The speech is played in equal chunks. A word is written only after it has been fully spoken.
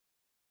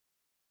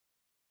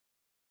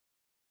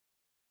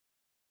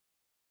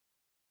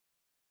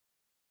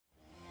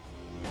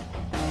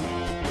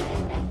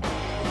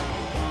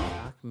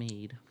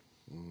mead.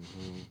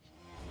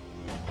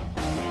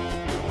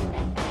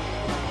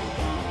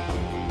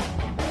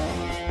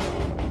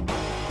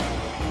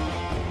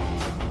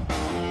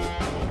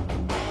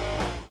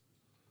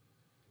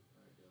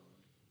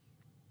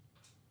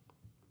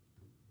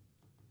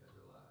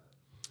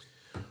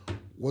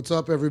 What's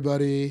up,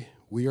 everybody?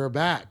 We are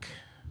back,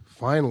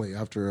 finally,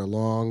 after a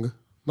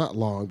not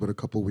long, but a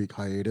couple week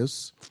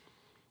hiatus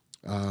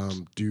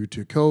due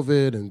to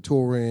COVID and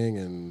touring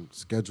and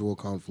schedule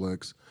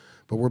conflicts.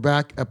 But we're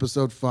back,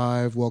 episode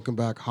 5. Welcome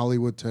back,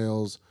 Hollywood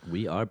Tales.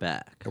 We are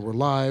back. And we're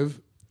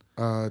live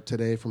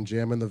today from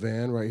Jam in the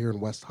Van right here in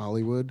West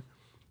Hollywood.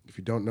 If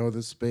you don't know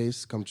this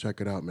space, come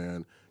check it out,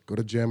 man. Go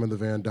to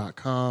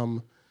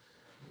jaminthevan.com.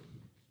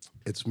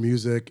 It's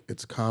music,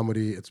 it's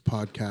comedy, it's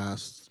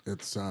podcasts,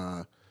 it's...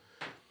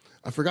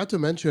 I forgot to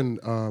mention,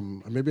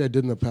 maybe I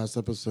did in the past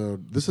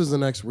episode, this is the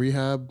next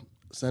rehab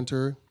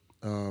center,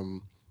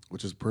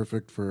 which is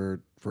perfect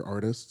for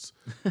artists.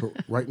 But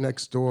right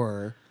next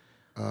door,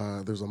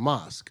 there's a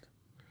mosque,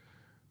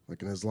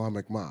 like an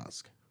Islamic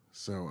mosque.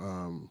 So,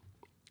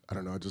 I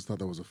don't know, I just thought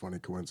that was a funny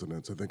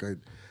coincidence. I think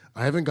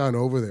I haven't gone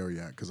over there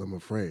yet because I'm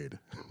afraid.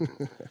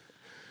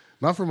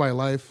 Not for my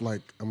life,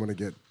 like I'm going to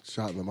get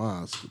shot in the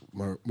mosque.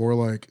 More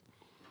like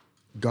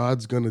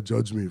God's going to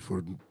judge me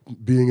for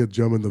being a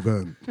gem in the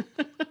van.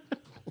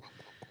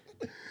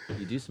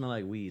 You do smell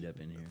like weed up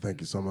in here.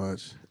 Thank you so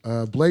much.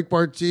 Blake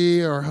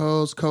Barty, our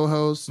host,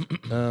 co-host.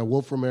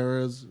 Wolf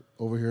Ramirez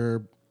over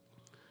here,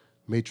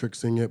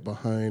 matrixing it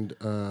behind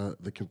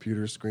the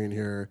computer screen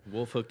here.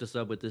 Wolf hooked us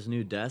up with this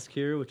new desk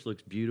here, which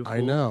looks beautiful.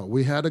 I know.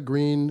 We had a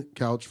green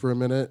couch for a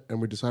minute, and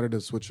we decided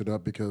to switch it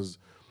up because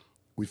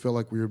we felt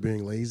like we were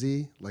being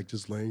lazy, like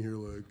just laying here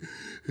like,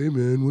 hey,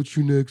 man, what's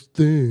your next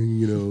thing?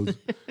 You know,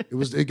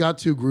 it got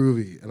too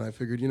groovy. And I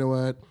figured, you know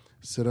what?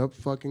 Sit up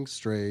fucking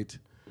straight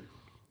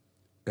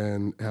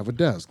and have a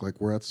desk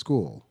like we're at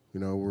school. You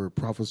know, we're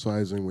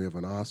prophesizing. We have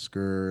an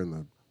Oscar and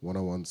the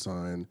 101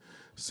 sign.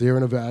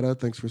 Sierra Nevada,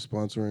 thanks for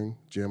sponsoring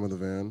Jam of the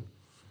Van.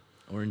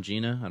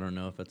 Orangina, I don't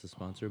know if that's a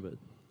sponsor, but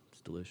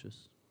it's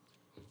delicious.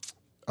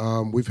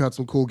 We've had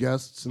some cool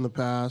guests in the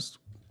past.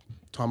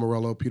 Tom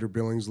Morello, Peter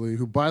Billingsley,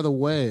 who, by the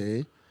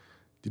way,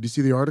 did you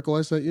see the article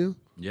I sent you?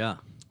 Yeah.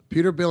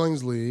 Peter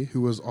Billingsley,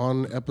 who was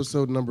on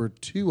episode number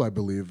 2, I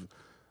believe,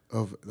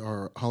 of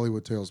our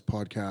Hollywood Tales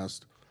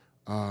podcast,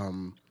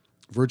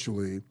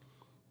 virtually,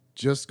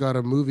 just got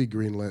a movie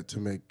greenlit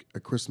to make A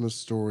Christmas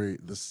Story,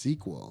 the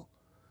sequel.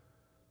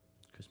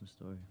 Christmas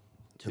Story.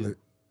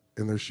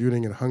 And they're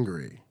shooting in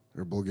Hungary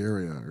or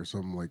Bulgaria or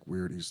some like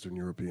weird Eastern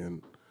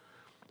European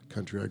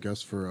country, I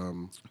guess, for...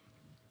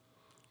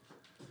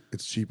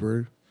 It's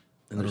cheaper.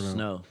 And there's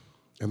snow.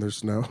 And there's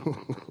snow.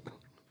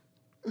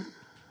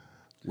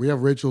 We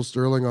have Rachel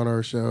Sterling on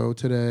our show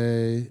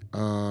today.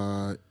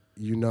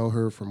 You know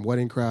her from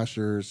Wedding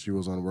Crashers. She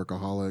was on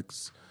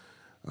Workaholics.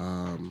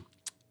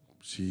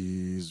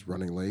 She's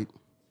running late.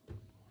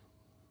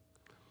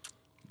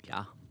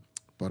 Yeah.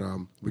 But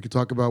we could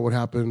talk about what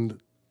happened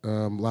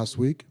last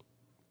week.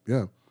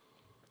 Yeah.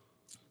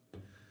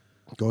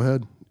 Go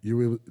ahead.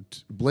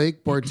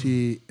 Blake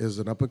Barty is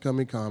an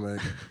up-and-coming comic.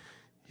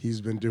 He's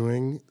been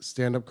doing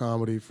stand-up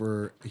comedy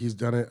he's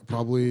done it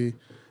probably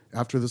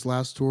after this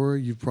last tour.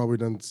 You've probably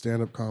done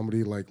stand-up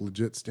comedy, like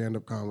legit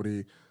stand-up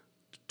comedy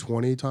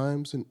 20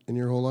 times in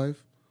your whole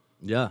life?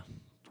 Yeah.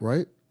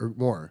 Right? Or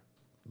more?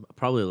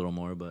 Probably a little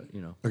more, but,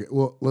 you know. Okay,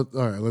 well,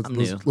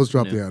 let's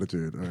drop the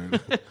attitude. All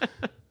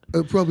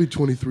right. Probably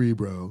 23,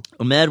 bro.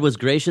 Ahmed was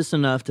gracious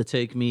enough to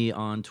take me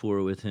on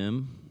tour with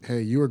him. Hey,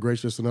 you were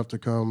gracious enough to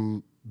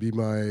come be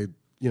my,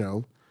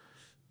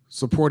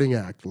 supporting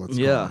act, let's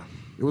call it.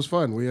 It was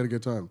fun. We had a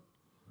good time.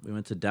 We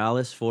went to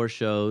Dallas, 4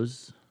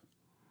 shows.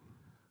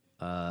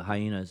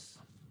 Hyenas,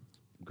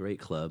 great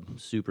club,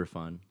 super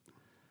fun.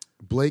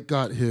 Blake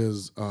got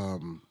his,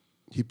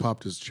 he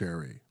popped his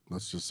cherry.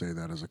 Let's just say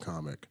that as a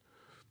comic.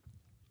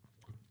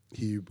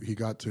 He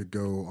got to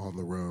go on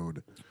the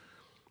road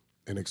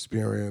and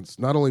experience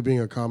not only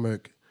being a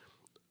comic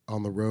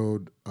on the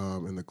road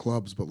in the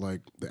clubs, but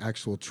like the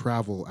actual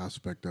travel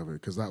aspect of it,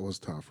 because that was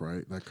tough,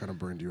 right? That kind of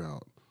burned you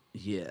out.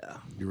 Yeah.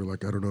 You were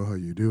like, I don't know how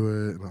you do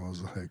it. And I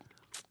was like,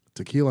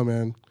 tequila,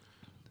 man.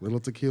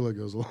 Little tequila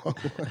goes a long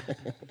way.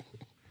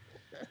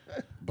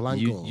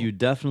 Blanco. You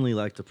definitely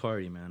like to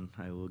party, man.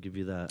 I will give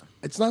you that.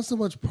 It's not so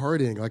much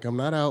partying. Like, I'm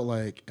not out,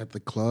 like, at the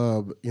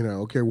club.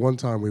 Okay, one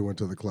time we went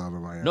to the club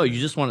in Miami. No, you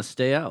just want to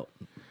stay out.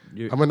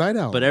 I'm a night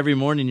owl. But every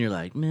morning you're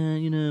like,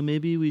 man,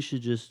 maybe we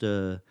should just...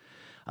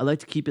 I like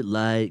to keep it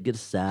light, get a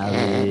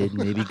salad,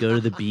 maybe go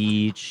to the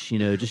beach,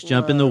 just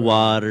jump in the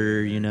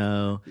water,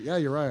 Yeah,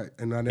 you're right.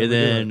 And I never And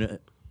then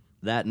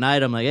that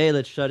night I'm like, hey,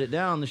 let's shut it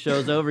down. The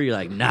show's over. You're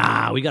like,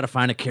 nah, we got to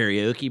find a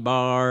karaoke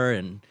bar.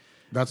 And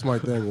that's my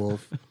thing,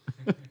 Wolf.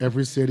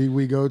 Every city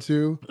we go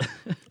to,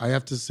 I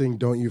have to sing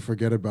Don't You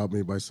Forget About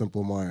Me by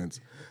Simple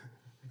Minds.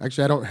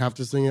 Actually, I don't have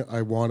to sing it.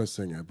 I want to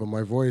sing it. But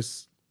my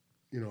voice,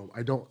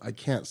 I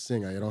can't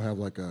sing. I don't have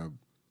like a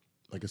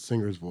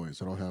singer's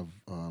voice. I don't have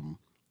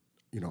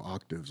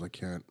octaves. I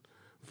can't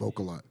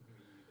vocalize.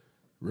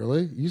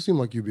 Really? You seem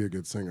like you'd be a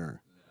good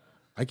singer.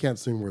 I can't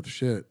sing worth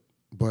shit,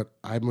 but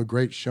I'm a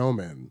great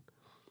showman.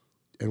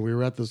 And we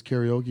were at this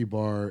karaoke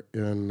bar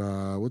in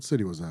what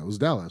city was that? It was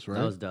Dallas, right?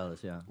 That was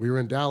Dallas, yeah. We were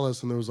in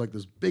Dallas, and there was like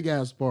this big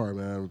ass bar,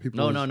 man.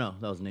 No. That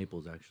was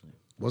Naples, actually.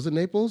 Was it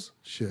Naples?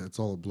 Shit, it's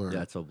all a blur.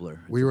 Yeah, it's a blur.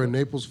 We were in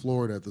Naples,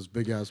 Florida, at this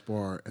big ass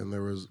bar, and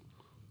there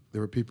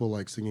were people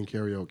like singing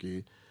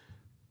karaoke,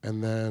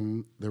 and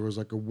then there was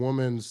like a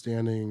woman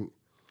sitting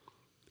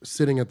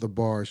at the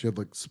bar. She had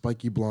like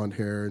spiky blonde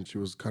hair, and she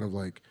was kind of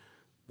like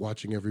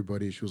watching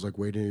everybody. She was like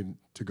waiting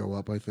to go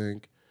up, I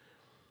think.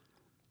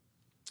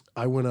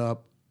 I went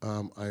up.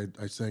 I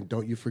sang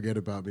 "Don't You Forget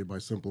About Me" by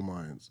Simple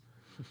Minds.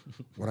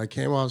 When I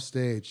came off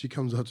stage, she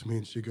comes up to me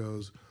and she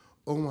goes,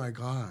 "Oh my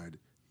God,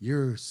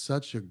 you're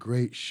such a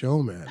great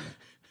showman."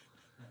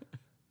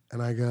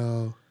 And I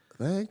go,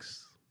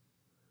 "Thanks."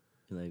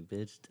 You're like,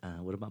 bitch,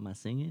 what about my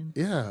singing?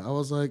 Yeah, I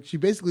was like, she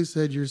basically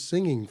said, "Your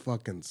singing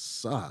fucking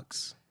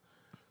sucks,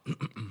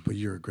 but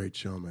you're a great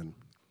showman."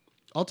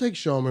 I'll take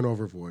showman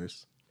over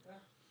voice,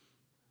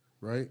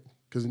 right?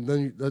 Because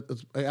then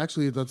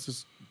that's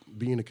just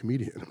being a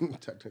comedian,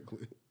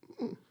 technically.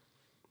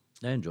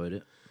 I enjoyed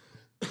it.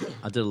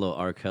 I did a little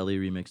R. Kelly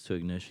remix to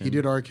Ignition. He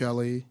did R.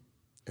 Kelly,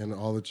 and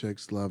all the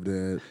chicks loved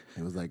it.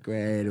 It was like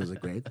great. It was a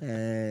great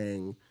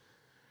thing.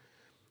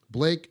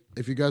 Blake,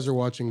 if you guys are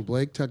watching,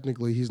 Blake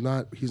technically he's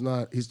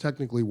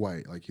technically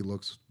white. Like he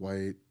looks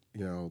white,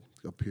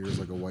 appears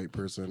like a white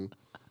person.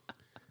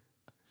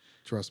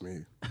 Trust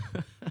me.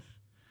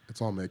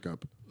 It's all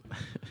makeup.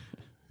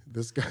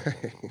 This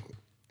guy.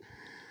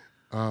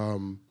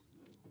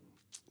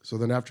 So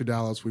then after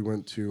Dallas, we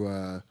went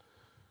to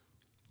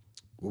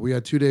we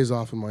had 2 days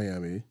off in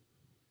Miami.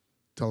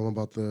 Tell them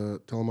about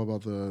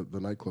the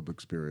nightclub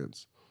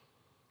experience.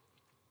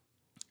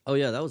 Oh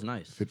yeah, that was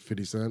nice.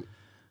 50 Cent.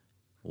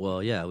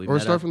 Well, yeah, Or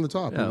start from the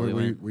top. Yeah,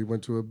 we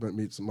went to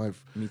meet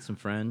some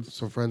friends.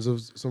 Some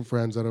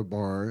friends at a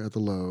bar at the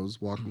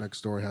Lowe's. Walked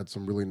next door, had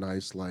some really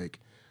nice like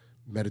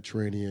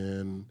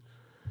Mediterranean.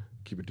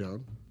 Keep it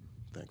down.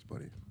 Thanks,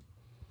 buddy.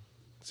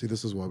 See,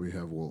 this is why we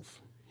have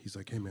Wolf. He's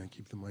like, "Hey man,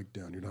 keep the mic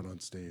down. You're not on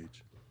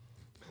stage."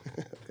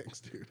 Thanks,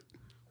 dude.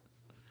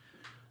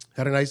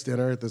 Had a nice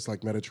dinner at this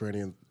like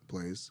Mediterranean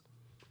place.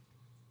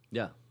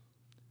 Yeah.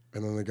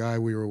 And then the guy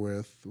we were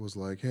with was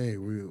like, "Hey,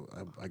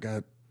 I got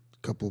a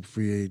couple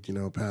free,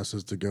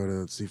 passes to go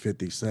to see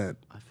 50 Cent."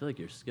 I feel like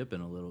you're skipping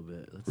a little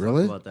bit. Let's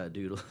Really? talk about that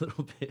dude a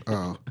little bit.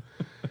 Oh.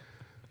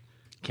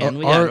 Can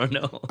we? I don't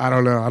know. I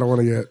don't know. I don't want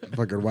to get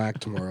fucking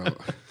whacked tomorrow.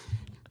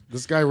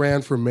 This guy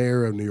ran for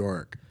mayor of New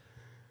York.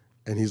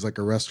 And he's like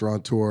a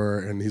restaurateur,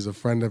 and he's a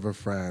friend of a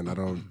friend. I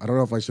don't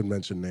know if I should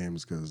mention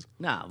names because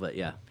Nah, but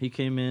yeah, he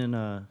came in.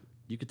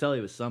 You could tell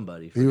he was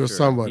somebody. he was sure.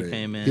 somebody. He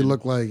came in. He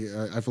looked like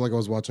I feel like I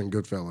was watching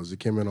Goodfellas. He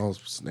came in all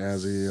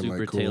snazzy and super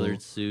like cool,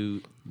 tailored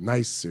suit.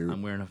 nice suit.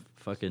 I'm wearing a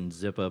fucking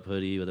zip up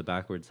hoodie with a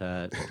backwards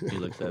hat. He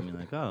looks at me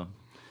like, "Oh,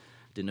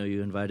 didn't know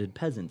you invited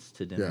peasants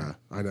to dinner."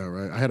 Yeah, I know,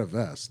 right? I had a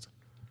vest,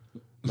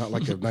 not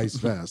like a nice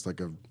vest, like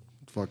a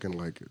fucking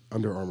like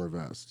Under Armour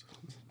vest.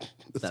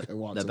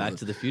 That Back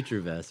to the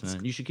Future vest,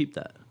 man. You should keep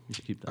that.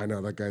 I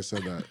know that guy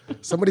said that.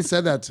 Somebody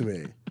said that to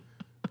me.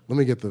 Let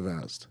me get the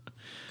vest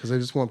because I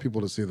just want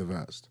people to see the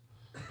vest.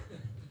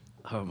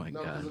 Oh my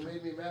god. it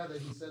made me mad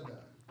that he said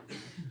that.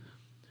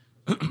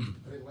 I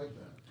didn't like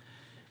that.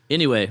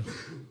 Anyway,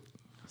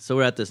 so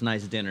we're at this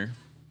nice dinner.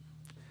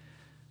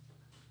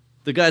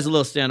 The guy's a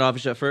little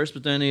standoffish at first,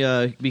 but then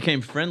he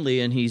became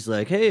friendly, and he's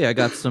like, "Hey, I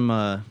got some.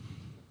 I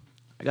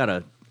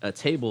got a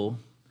table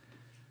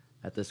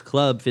at this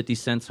club. 50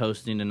 Cent's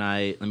hosting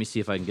tonight. Let me see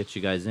if I can get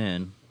you guys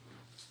in."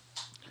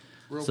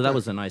 That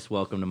was a nice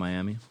welcome to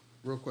Miami.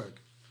 Real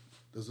quick,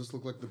 does this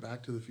look like the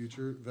Back to the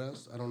Future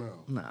vest? I don't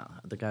know. Nah,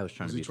 the guy was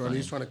trying to be funny.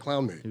 He's trying to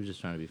clown me. He was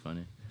just trying to be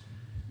funny.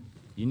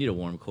 You need a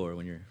warm core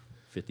when you're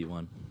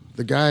 51.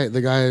 The guy at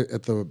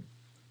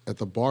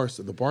the bar,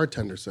 the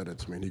bartender said it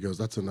to me, and he goes,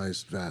 "That's a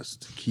nice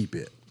vest. Keep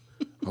it."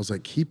 I was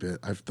like, "Keep it?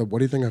 What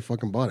do you think I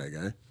fucking bought it,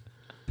 guy?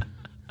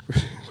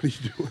 What are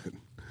you doing?"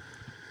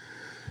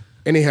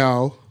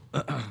 Anyhow.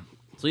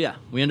 So yeah,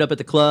 we end up at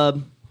the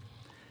club,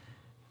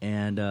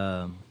 and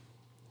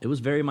it was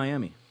very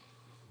Miami.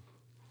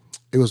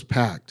 It was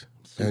packed,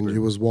 and Super. it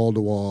was wall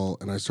to wall,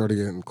 and I started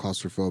getting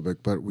claustrophobic,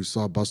 but we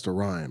saw Busta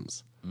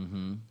Rhymes.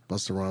 Mm-hmm.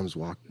 Busta Rhymes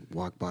walk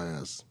by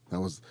us.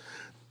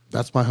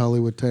 That's my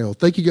Hollywood tale.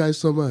 Thank you guys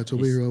so much. I'll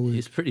be here all week.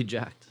 He's pretty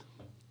jacked.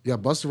 Yeah,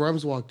 Busta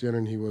Rhymes walked in,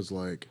 and he was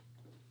like,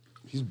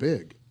 he's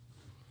big.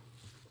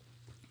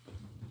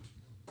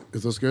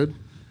 Is this good?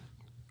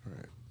 All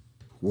right.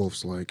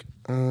 Wolf's like,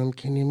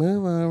 can you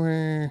move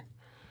over?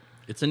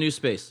 It's a new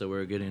space, so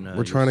we're getting.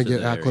 We're trying to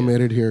get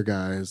acclimated here,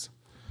 guys.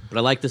 But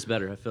I like this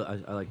better.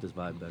 I like this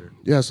vibe better.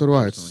 Yeah, so do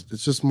I. It's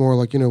just more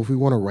like, if we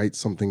want to write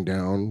something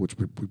down, which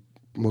we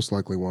most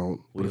likely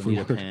won't. We but need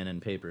a pen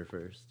and paper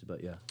first,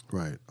 but yeah.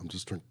 Right. I'm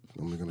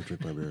going to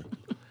drink my beer.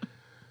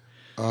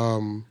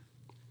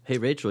 Hey,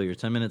 Rachel, you're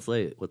 10 minutes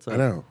late. What's up? I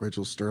know.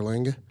 Rachel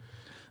Sterling.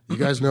 You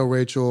guys know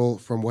Rachel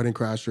from Wedding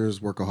Crashers,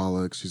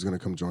 Workaholics. She's going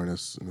to come join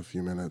us in a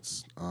few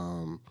minutes.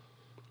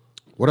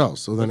 What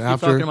else? So then Let's keep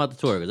after talking about the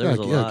tour because there was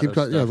a lot of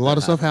stuff. a lot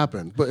of stuff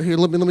happened. But here,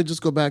 let me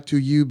just go back to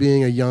you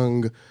being a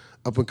young,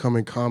 up and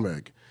coming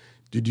comic.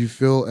 Did you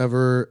feel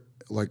ever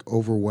like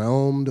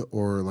overwhelmed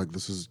or like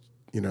this is,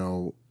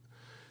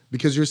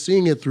 because you're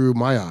seeing it through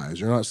my eyes.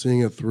 You're not seeing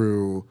it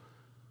through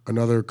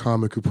another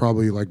comic who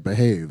probably like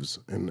behaves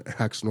and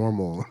acts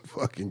normal and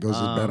fucking goes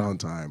to bed on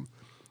time.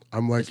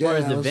 I'm like, as far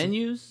as the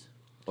venues,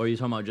 or are you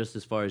talking about just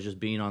as far as just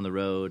being on the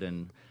road?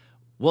 And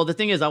well, the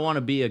thing is, I want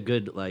to be a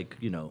good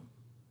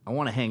I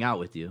want to hang out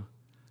with you.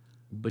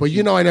 But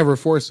I never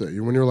force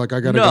it. When you're like, I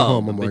gotta go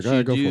home, I'm like, all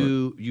right, go for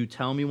it. You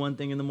tell me one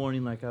thing in the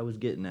morning, like I was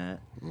getting at,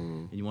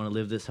 and you want to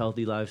live this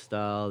healthy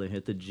lifestyle and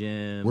hit the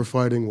gym. We're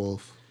fighting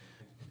Wolf.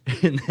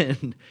 And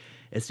then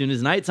as soon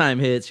as nighttime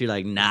hits, you're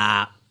like,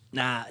 nah,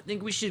 I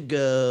think we should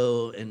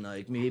go and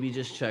like maybe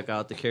just check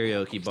out the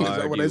karaoke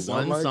bar, do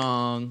one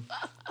song.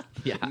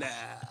 Yeah. Nah.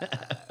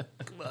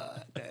 Come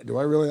on. Do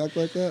I really act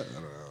like that? I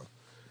don't know.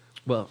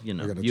 Well,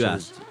 you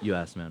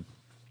asked, man.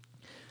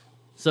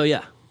 So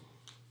yeah,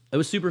 it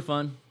was super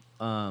fun.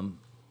 I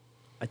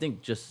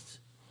think just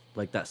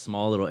like that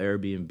small little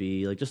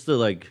Airbnb, like just to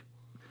like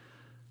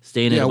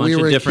staying in a bunch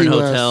of different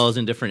hotels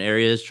in different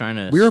areas, trying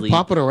to. We were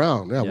popping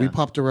around. Yeah, we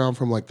popped around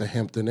from like the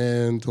Hampton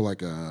Inn to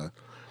like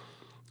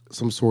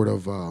some sort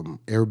of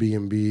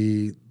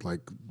Airbnb,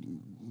 like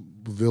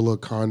villa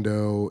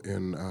condo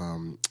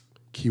in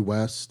Key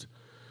West.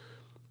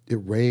 It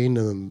rained,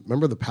 and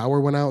remember the power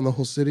went out in the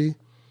whole city.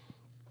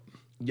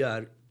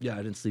 Yeah, I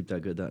didn't sleep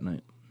that good that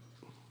night.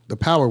 The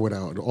power went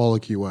out in all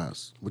of Key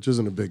West, which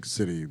isn't a big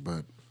city,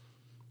 but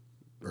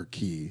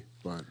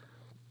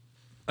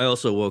I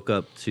also woke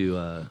up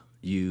to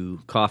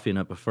you coughing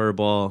up a fur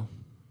ball.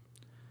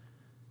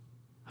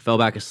 I fell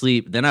back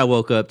asleep. Then I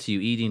woke up to you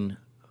eating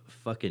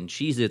fucking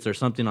Cheez-Its or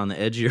something on the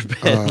edge of your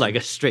bed like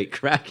a straight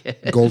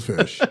crackhead.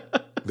 Goldfish.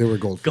 They were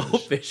goldfish.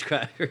 Goldfish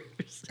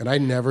crackers. And I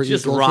never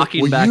just eat goldfish.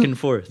 rocking back and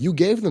forth. You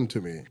gave them to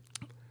me.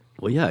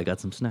 Well, yeah, I got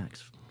some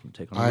snacks.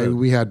 Take on the road.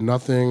 We had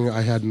nothing. I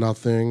had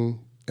nothing.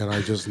 And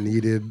I just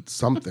needed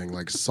something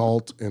like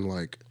salt and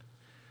like,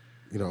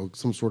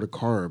 some sort of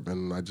carb.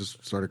 And I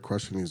just started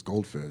crushing these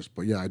goldfish.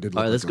 But yeah, I did.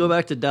 All right, let's go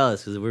back to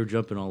Dallas because we're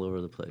jumping all over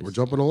the place. We're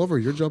jumping all over.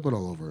 You're jumping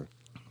all over.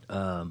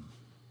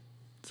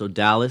 So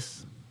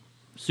Dallas,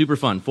 super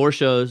fun. 4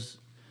 shows.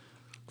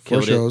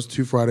 4 shows,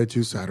 2 Friday,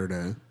 2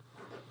 Saturday.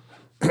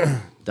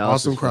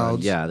 Dallas awesome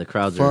crowds. Yeah, the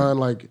crowds fun, are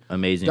like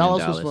amazing.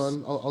 Dallas was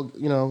fun.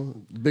 I'll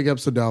big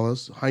ups to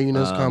Dallas.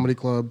 Hyenas Comedy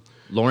Club.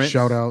 Lawrence.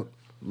 Shout out.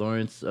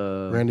 Lawrence.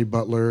 Randy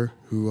Butler,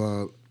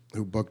 who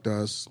booked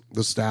us.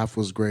 The staff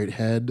was great.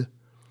 Head.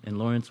 And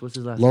Lawrence, what's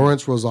his last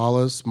Lawrence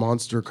Rosales,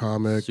 monster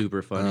comic.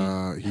 Super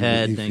funny. He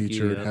thank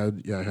featured you.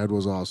 Head. Yeah, Head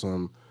was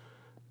awesome.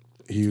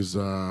 He is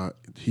a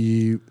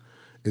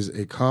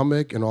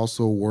comic and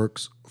also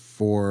works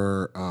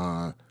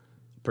for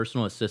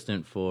personal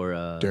assistant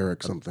for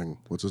Derek something.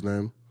 What's his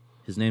name?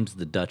 His name's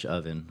the Dutch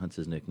Oven. That's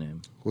his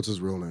nickname. What's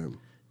his real name?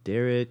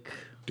 Derek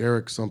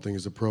something.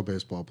 He's a pro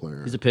baseball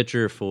player. He's a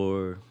pitcher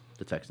for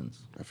the Texans.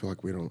 I feel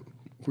like we're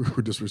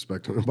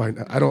disrespecting him by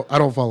now. I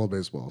don't follow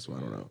baseball, so I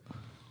don't know.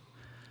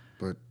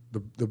 But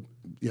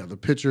the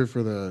pitcher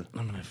for the.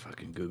 I'm gonna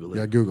fucking Google it.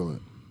 Yeah, Google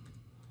it.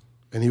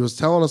 And he was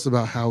telling us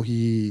about how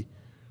he,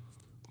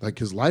 like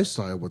his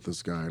lifestyle with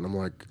this guy, and I'm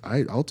like,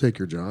 I'll take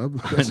your job.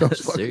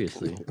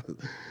 Seriously.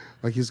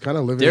 Like he's kind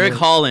of living. Derek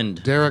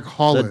Holland.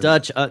 The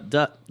Dutch Oven.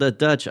 The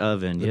Dutch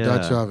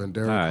Oven.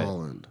 Derek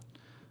Holland.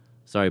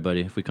 Sorry,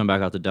 buddy. If we come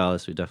back out to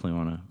Dallas, we definitely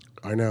want to.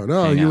 I know.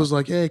 No, he was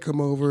like, hey, come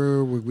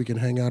over. We can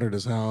hang out at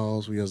his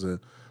house. He has a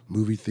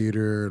movie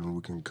theater, and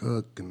we can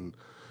cook and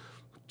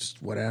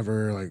just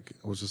whatever. Like,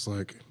 I was just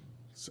like,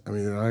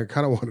 I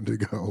kind of wanted to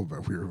go,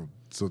 but we were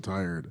so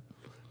tired.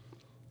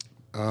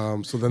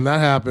 So then that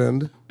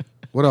happened.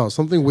 What else?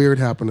 Something weird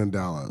happened in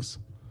Dallas.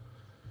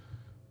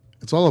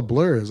 It's all a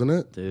blur, isn't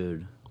it?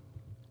 Dude.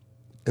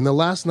 In the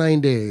last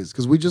 9 days,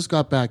 because we just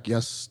got back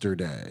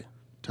yesterday,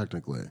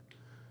 technically,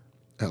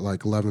 at like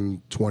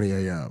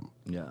 11:20 a.m.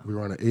 Yeah. We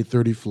were on an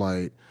 8:30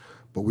 flight,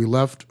 but we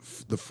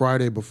left the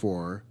Friday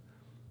before,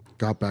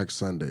 got back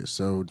Sunday.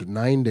 So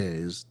 9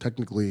 days,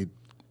 technically.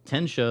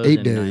 10 shows 8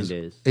 in days.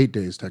 9 days. 8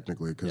 days,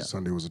 technically, because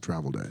Sunday was a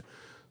travel day.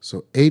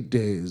 So 8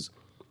 days.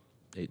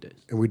 8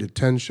 days. And we did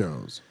 10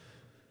 shows.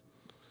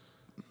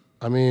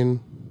 I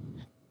mean,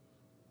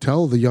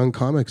 tell the young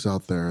comics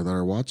out there that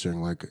are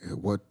watching, like,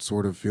 what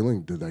sort of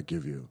feeling did that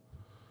give you?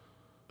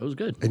 It was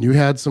good. And you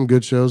had some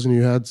good shows and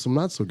you had some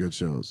not so good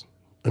shows.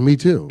 And me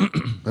too.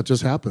 That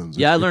just happens.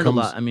 Yeah, I learned a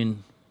lot. I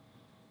mean,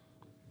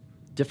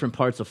 different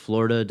parts of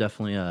Florida,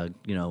 definitely,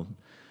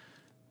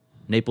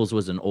 Naples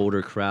was an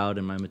older crowd,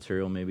 and my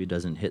material maybe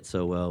doesn't hit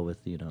so well with,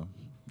 the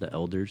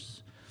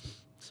elders.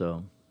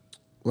 So.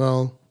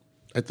 Well,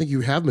 I think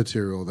you have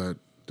material that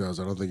does.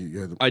 I don't think you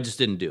had. I just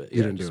didn't do it.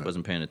 I just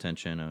wasn't paying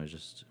attention. I was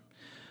just.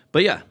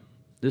 But yeah,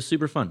 it was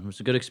super fun. It was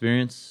a good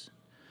experience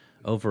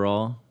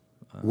overall.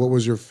 What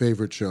was your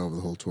favorite show of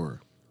the whole tour?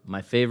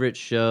 My favorite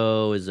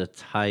show is a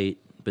tight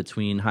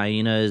between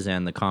Hyenas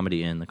and the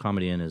Comedy Inn. The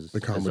Comedy Inn is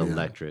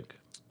electric.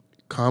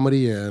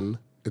 Comedy Inn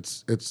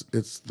it's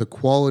the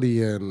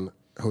Quality Inn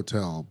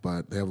hotel,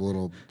 but they have a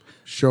little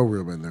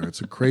showroom in there.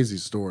 It's a crazy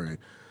story.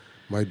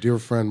 My dear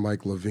friend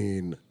Mike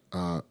Levine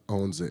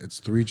owns it. It's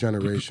 3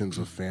 generations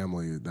of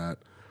family that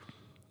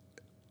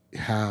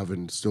have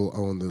and still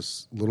own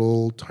this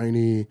little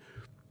tiny,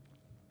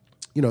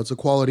 it's a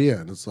Quality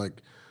Inn. It's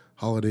like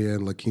Holiday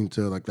Inn, La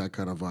Quinta, like that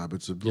kind of vibe.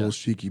 It's a little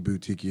chic-y,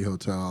 boutique-y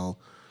hotel.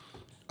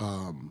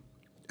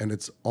 And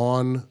it's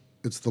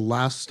the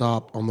last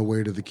stop on the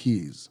way to the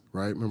Keys,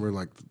 right? Remember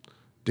like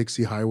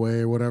Dixie Highway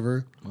or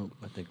whatever? Oh,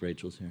 I think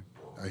Rachel's here.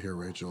 I hear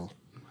Rachel.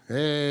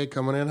 Hey,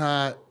 coming in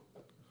hot.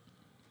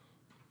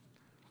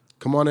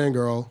 Come on in,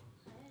 girl.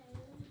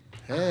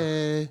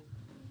 Hey.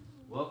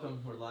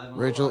 Welcome. We're live on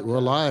Rachel, we're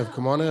live.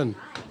 Come on in.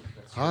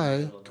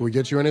 Hi. Can we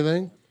get you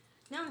anything?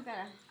 No, I've got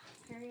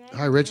a hurry up.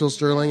 Hi, Rachel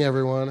Sterling,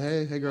 everyone.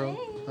 Hey, girl.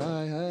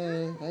 Hi.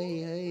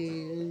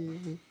 Hey.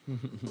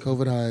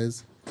 COVID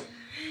highs.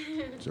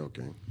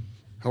 Joking.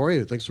 How are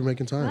you? Thanks for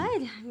making time.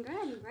 Good. I'm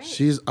good.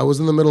 Great. I was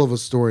in the middle of a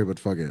story, but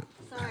fuck it.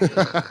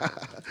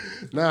 Sorry.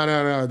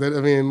 No.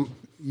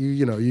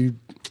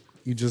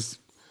 You just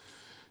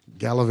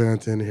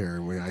gallivant in here,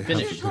 and I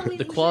Finish. have to. Told me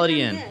The we should Quality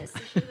do Inn. this.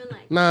 We should have been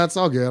like, Nah, it's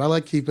all good. I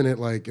like keeping it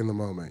like in the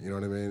moment. You know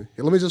what I mean?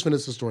 Here, let me just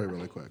finish the story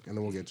really quick, and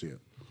then we'll get to you.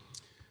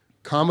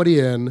 Comedy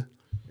Inn.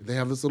 They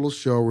have this little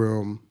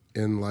showroom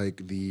in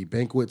like the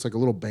banquet. It's like a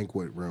little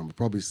banquet room. It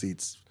probably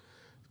seats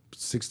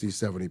 60,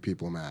 70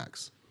 people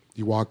max.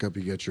 You walk up,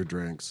 you get your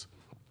drinks.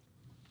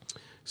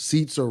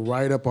 Seats are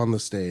right up on the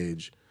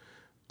stage.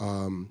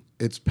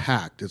 It's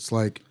packed. It's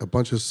like a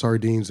bunch of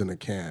sardines in a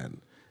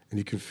can. And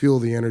you can feel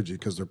the energy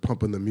because they're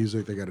pumping the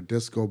music. They got a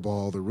disco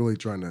ball. They're really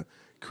trying to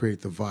create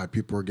the vibe.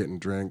 People are getting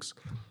drinks.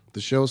 The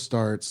show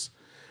starts,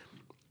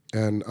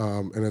 and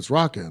it's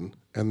rocking.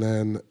 And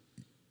then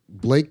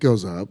Blake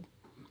goes up,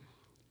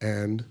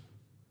 and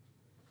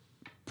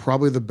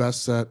probably the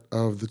best set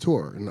of the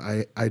tour. And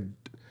I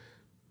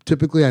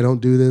typically I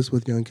don't do this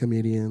with young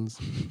comedians.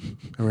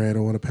 All right, I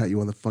don't want to pat you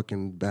on the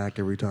fucking back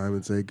every time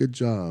and say good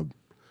job,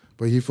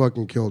 but he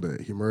fucking killed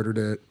it. He murdered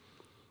it.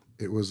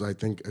 It was, I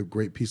think, a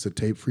great piece of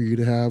tape for you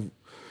to have,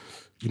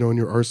 in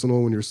your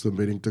arsenal when you're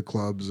submitting to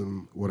clubs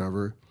and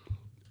whatever.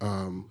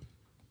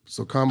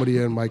 So Comedy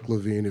Inn, Mike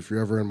Levine. If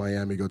you're ever in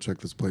Miami, go check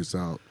this place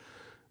out.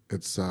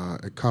 It's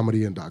at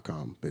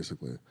comedyinn.com,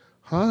 basically.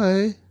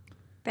 Hi.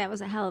 that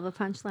was a hell of a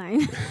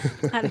punchline.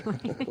 By the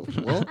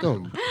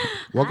way.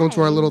 Welcome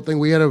to our little thing.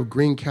 We had a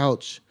green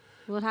couch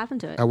What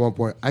happened to it? at one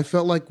point. I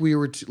felt like we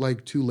were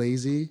too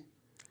lazy.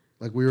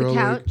 Like we were The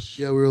like, couch?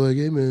 we were like,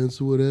 hey man,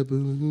 so what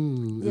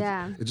happened?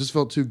 Yeah. It just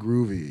felt too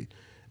groovy,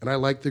 and I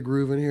like the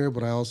groove in here,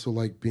 but I also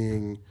like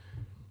being,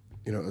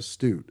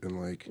 astute and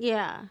like,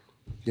 Yeah,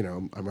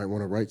 I might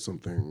want to write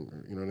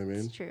something. You know what I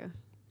mean? it's true.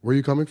 Where are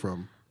you coming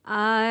from?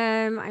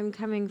 I'm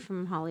coming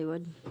from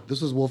Hollywood.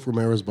 This is Wolf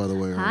Ramirez, by the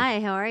way. Hi,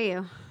 how are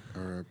you?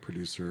 Our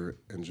producer,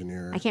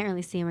 engineer. I can't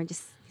really see him.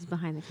 He's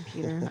behind the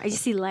computer. I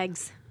just see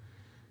legs.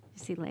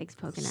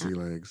 Poking Sea out.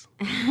 legs.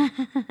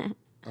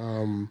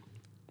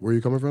 Where are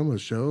you coming from? A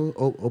show?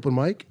 Oh, open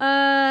mic?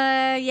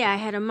 Yeah, I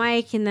had a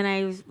mic, and then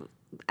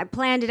I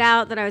planned it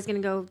out that I was gonna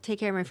go take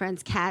care of my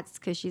friend's cats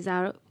because she's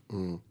out.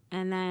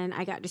 And then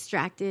I got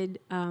distracted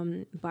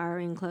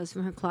borrowing clothes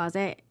from her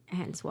closet,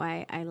 hence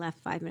why I left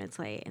 5 minutes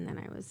late, and then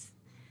I was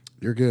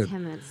You're good.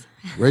 10 minutes.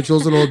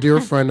 Rachel's an old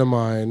dear friend of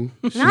mine.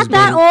 Not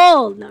that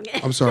old. No,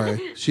 I'm sorry.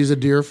 She's a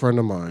dear friend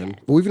of mine.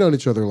 But we've known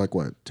each other like,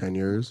 10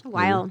 years? a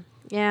while.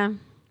 Yeah.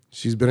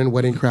 She's been in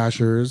Wedding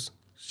Crashers.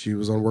 She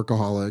was on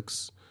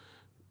Workaholics.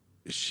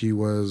 She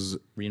was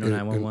Reno in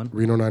 911.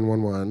 Reno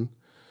 911.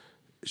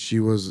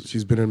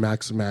 She's been in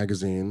Maxim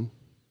magazine.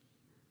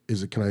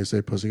 Can I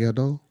say Pussycat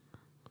Doll?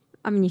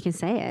 I mean, you can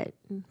say it.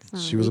 It's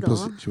not She was a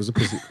illegal. pussy. She was a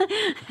pussy.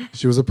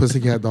 She was a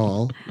pussycat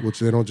doll, which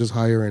they don't just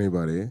hire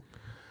anybody.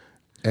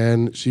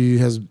 And she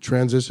has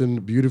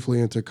transitioned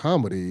beautifully into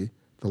comedy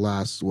the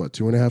last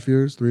 2.5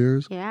 years, 3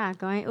 years. Yeah,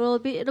 going.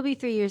 Well, it'll be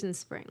 3 years in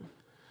spring.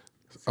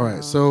 All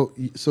right, so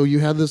you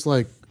had this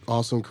like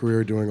awesome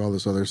career doing all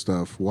this other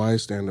stuff. Why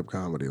stand-up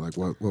comedy? Like,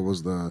 what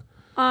was the?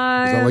 Is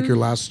that like your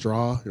last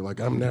straw? You're like,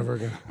 I'm never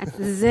gonna. This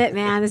is it,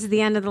 man. This is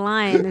the end of the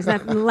line. There's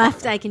nothing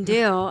left I can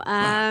do.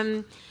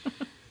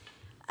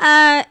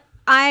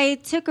 I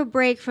took a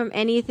break from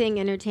anything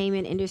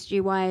entertainment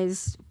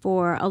industry-wise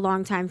for a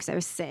long time because I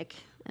was sick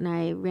and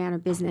I ran a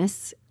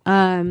business. What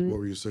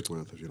were you sick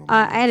with, if you don't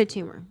mind? I had a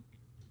tumor.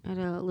 I had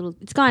a little.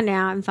 It's gone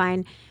now. I'm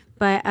fine.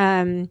 But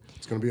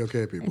It's gonna be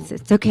okay, people.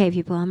 it's okay,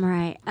 people. I'm all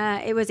right.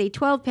 It was a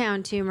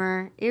 12-pound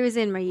tumor. It was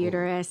in my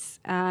uterus.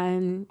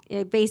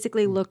 It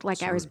basically looked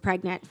like I was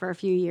pregnant for a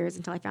few years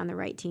until I found the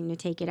right team to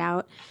take it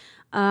out.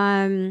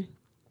 And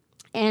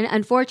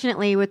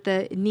unfortunately, with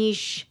the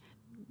niche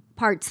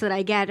parts that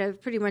I get are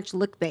pretty much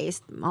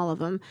look-based, all of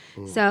them.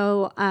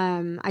 So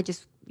I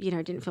just,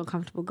 didn't feel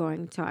comfortable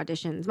going to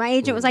auditions. My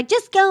agent was like,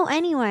 just go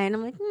anyway. And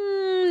I'm like,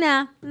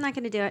 nah, I'm not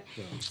going to do it.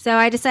 So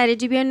I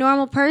decided to be a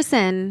normal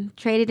person,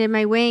 traded in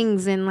my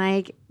wings and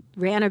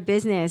ran a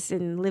business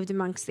and lived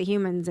amongst the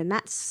humans, and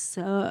that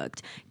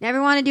sucked.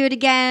 Never want to do it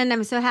again.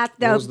 I'm so happy.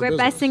 The was the best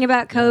business? thing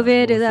about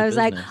COVID what is was I the was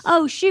like, business?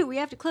 oh shoot, we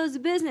have to close the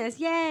business.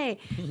 Yay.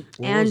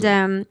 was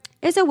And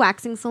it's a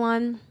waxing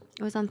salon.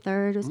 It was on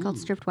Third. It was called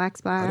Stripped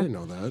Wax Bar. I didn't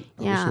know that.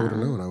 I Yeah. wish I would have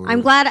known. I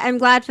would've- I'm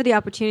glad for the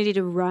opportunity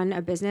to run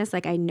a business.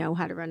 Like I know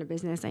how to run a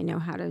business. I know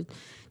how to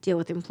deal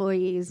with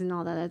employees and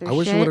all that other I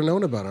wish shit. I would have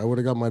known about it. I would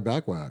have got my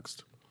back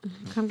waxed.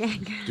 Come get-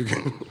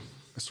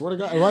 I swear to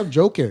God, I'm not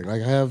joking.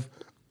 Like I have.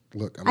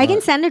 Look, I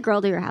can send a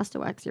girl to your house to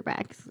wax your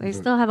back. I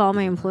still have all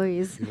my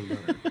employees.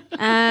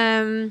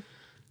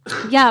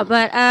 Yeah,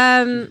 but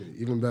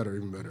Even better,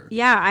 even better.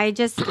 yeah, I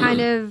just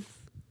kind of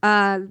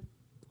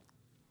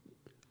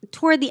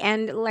toward the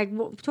end,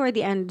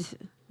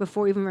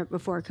 before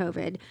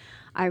COVID,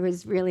 I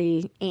was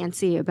really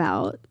antsy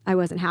about. I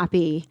wasn't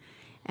happy,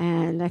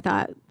 and I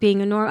thought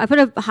being a normal. I put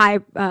a high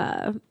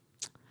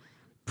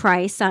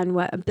price on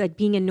what like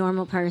being a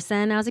normal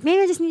person. I was like,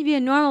 maybe I just need to be a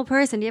normal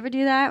person. Do you ever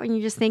do that when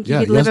you just think you Yeah,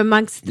 could live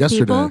amongst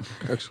yesterday, people?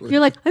 actually. You're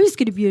like, I'm just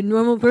going to be a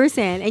normal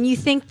person, and you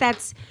think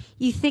that's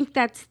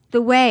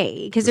the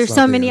way because there's not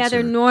so the many answer.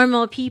 other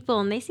normal people,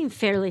 and they seem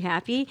fairly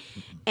happy.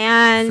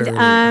 And Fairly,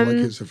 I like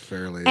it, so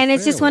fairly. and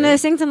it's just one of Fairly.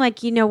 those things. I'm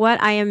like, you know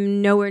what? I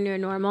am nowhere near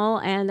normal,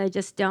 and I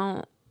just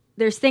don't.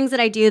 There's things that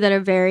I do that are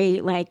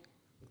very like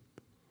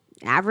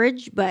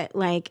average, but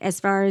like as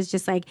far as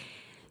just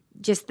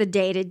the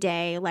day to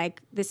day,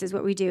 like this is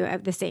what we do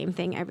of the same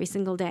thing every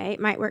single day. It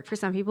might work for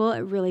some people.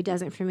 It really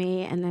doesn't for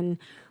me. And then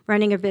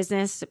running a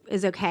business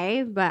is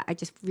okay, but I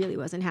just really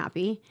wasn't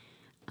happy.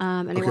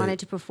 And I wanted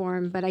to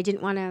perform, but I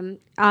didn't want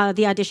to.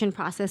 The audition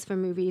process for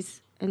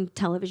movies and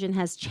television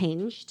has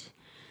changed.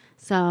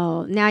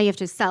 So now you have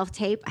to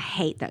self-tape. I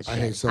hate that shit.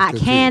 hate I self-tape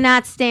too.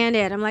 cannot stand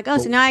it. I'm like, oh,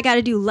 so now I got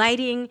to do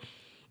lighting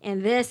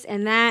and this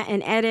and that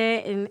and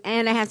edit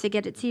and I have to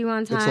get it to you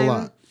on time. It's a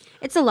lot.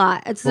 It's a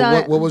lot. It's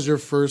But what was your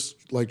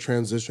first like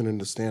transition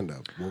into stand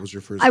up? What was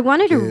your first? I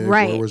wanted to gig?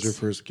 write. Where was your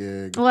first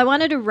gig? Well, I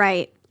wanted to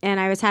write, and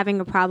I was having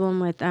a problem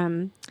with,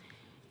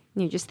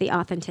 just the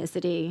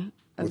authenticity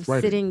of With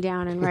writing. sitting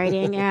down and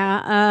writing.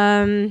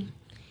 Yeah.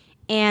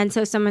 And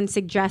so someone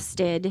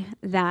suggested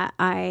that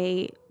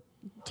I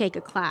take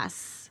a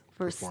class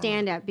for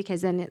stand up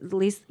because then at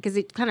least because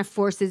it kind of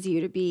forces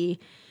you to be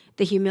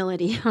the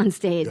humility on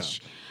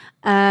stage.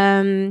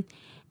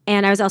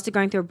 And I was also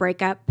going through a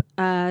breakup,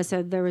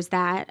 so there was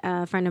that.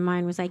 A friend of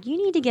mine was like, "You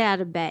need to get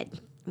out of bed,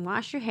 and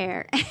wash your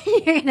hair.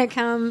 You're gonna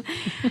come."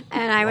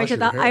 And I went to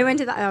the.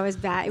 Oh, it was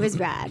bad. It was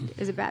bad. It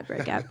was a bad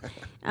breakup.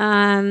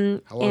 How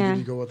long did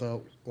you go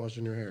without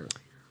washing your hair?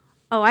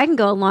 Oh, I can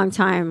go a long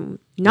time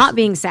not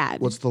being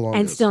sad. What's the And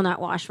longest? still not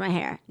wash my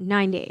hair.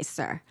 9 days,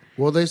 sir.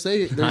 Well, they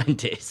say 9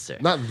 days, sir.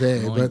 not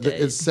they, Only but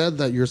days. it's said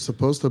that you're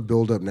supposed to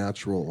build up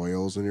natural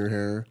oils in your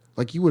hair.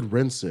 Like you would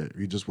rinse it,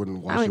 you just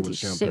wouldn't wash I it wouldn't do with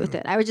shampoo. shit with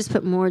it. I would just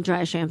put more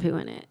dry shampoo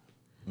in it.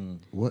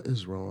 What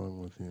is wrong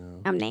with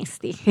you? I'm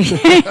nasty.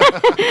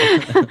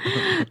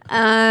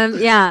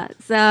 Yeah.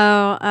 So,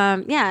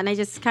 yeah. And I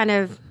just kind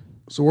of,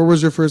 So where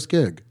was your first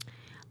gig?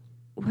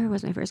 where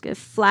was my first gig?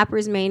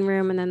 Flapper's main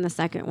room. And then the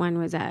second one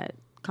was at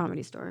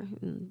Comedy Store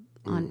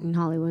in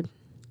Hollywood.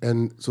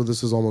 And so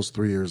this is almost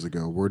 3 years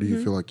ago. Where do you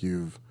Mm-hmm. feel like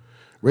you've...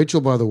 Rachel,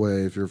 by the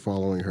way, if you're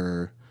following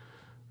her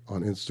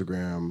on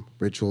Instagram,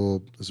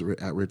 Rachel, is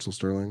it at Rachel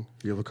Sterling?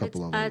 You have a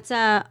couple of them. It's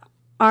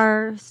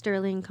R.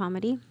 Sterling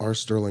Comedy. Our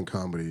Sterling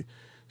Comedy.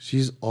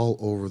 She's all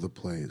over the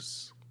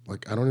place.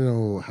 Like, I don't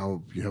know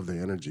how you have the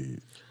energy.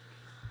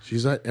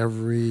 She's at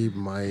every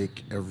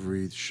mic,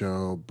 every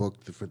show,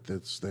 booked for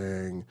this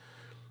thing.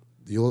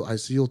 I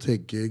see you'll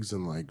take gigs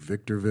in like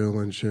Victorville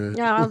and shit.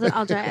 Yeah,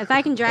 I'll drive. If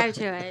I can drive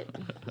to it.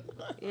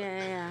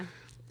 Yeah.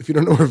 If you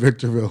don't know where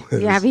Victorville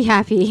is, Yeah, be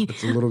happy.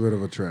 it's a little bit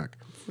of a trek.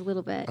 A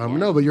little bit. yeah.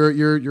 No, but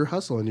you're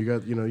hustling. You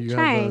got you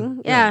Trying,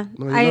 have yeah.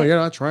 No, I- you're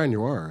not trying.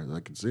 You are. I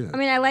can see it. I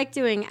mean, I like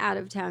doing out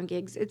of town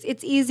gigs.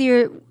 It's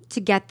easier to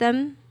get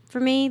them for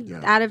me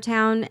out of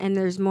town, and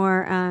there's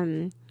more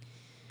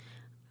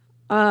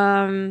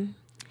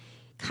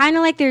kind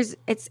of like there's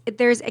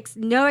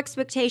no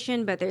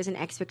expectation, but there's an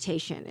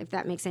expectation, if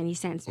that makes any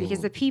sense, because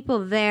the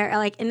people there,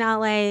 like in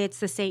LA, it's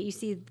the same. You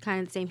see kind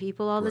of the same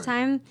people all the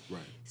time. Right.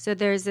 So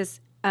there's this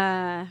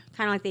kind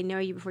of like they know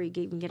you before you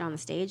even get on the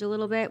stage a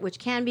little bit, which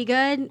can be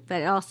good,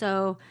 but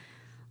also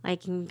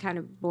like kind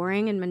of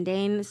boring and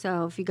mundane.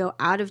 So if you go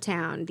out of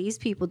town, these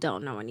people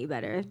don't know any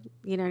better.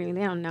 You know what I mean?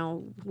 They don't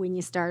know when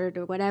you started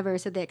or whatever.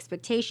 So the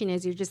expectation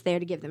is you're just there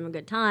to give them a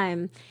good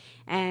time,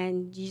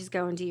 and you just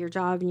go and do your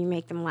job and you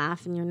make them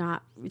laugh, and you're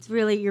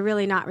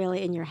really not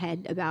really in your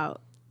head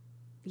about,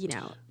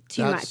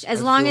 too much.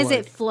 As long as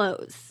it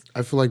flows.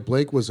 I feel like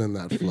Blake was in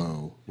that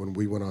flow when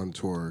we went on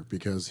tour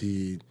because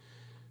he's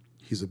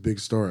a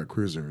big star at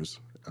Cruisers.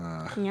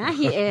 Yeah,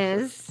 he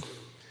is.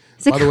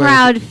 It's a By the way,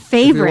 crowd if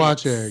favorite. you're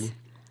watching,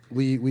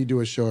 we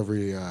do a show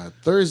every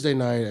Thursday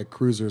night at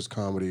Cruisers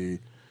Comedy.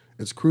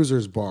 It's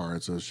Cruisers Bar.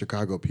 It's a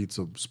Chicago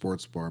pizza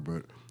sports bar,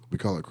 but we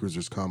call it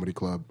Cruisers Comedy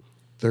Club.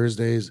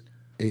 Thursdays,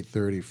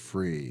 8:30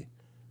 free,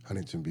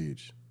 Huntington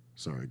Beach.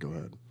 Sorry, go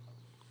ahead.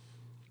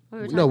 What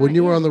were we No, talking when about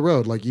you were here? on the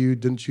road, like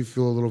didn't you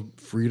feel a little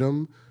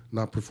freedom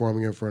not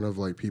performing in front of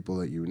like people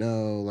that you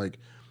know? Like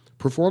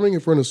performing in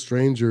front of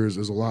strangers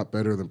is a lot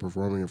better than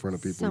performing in front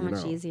of people So you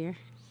much know. easier.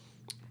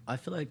 I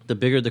feel like the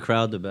bigger the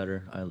crowd, the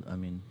better. I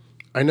mean,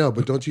 I know,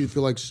 but don't you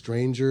feel like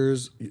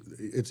strangers?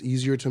 It's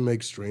easier to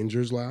make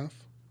strangers laugh.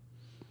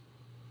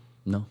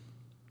 no.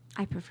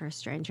 I prefer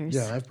strangers.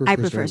 Yeah, I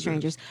prefer strangers.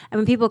 strangers. And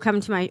when people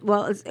come to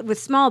with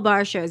small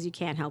bar shows, you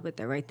can't help it.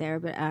 They're right there.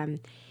 But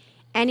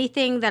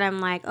anything that I'm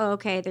like, oh,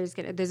 okay, there's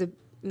a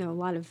a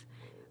lot of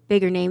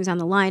bigger names on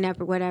the lineup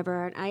or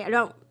whatever.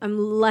 And I'm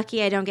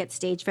lucky I don't get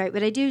stage fright,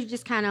 but I do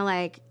just kind of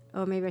like,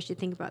 oh, maybe I should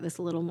think about this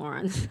a little more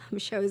on some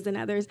shows than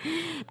others.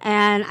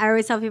 And I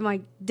always tell people,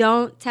 like,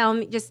 don't tell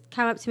me, just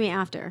come up to me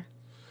after.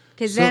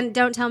 Because then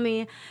don't tell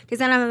me, because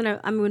then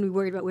I'm gonna be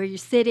worried about where you're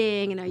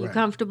sitting and are you Right.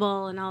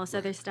 comfortable and all this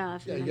other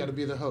stuff. Yeah, and you got to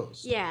be the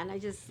host. yeah, and I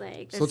just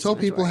like. So that's tell too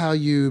much people work.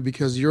 how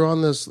because you're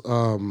on this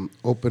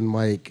open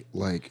mic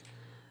like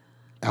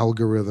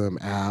algorithm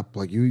app.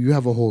 Like you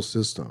have a whole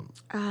system.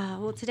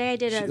 Well, today I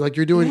did a Like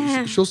you're doing.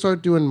 Yeah. She'll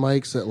start doing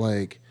mics at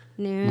like.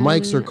 Noon.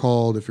 Mics are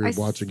called, if you're I s-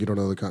 watching, you don't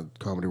know the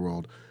comedy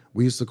world.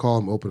 We used to call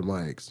them open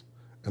mics,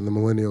 and the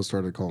millennials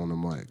started calling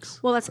them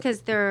mics. Well, that's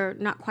because they're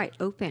not quite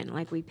open.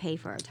 Like we pay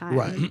for our time.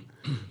 Right.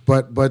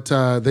 but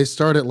they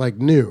start at like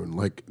noon,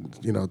 like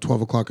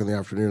 12 o'clock in the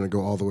afternoon, and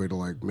go all the way to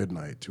like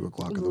midnight, 2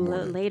 o'clock in the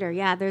morning. Later,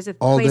 yeah. There's a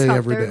All place day, called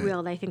every Third day.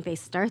 Wheel. I think they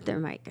start their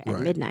mic at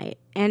Right. midnight,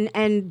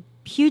 and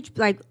huge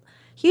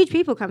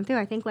people come through.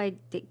 I think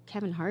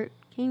Kevin Hart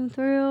came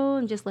through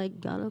and just like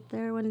got up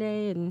there one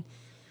day, and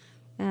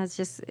it's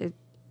just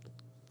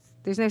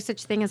there's no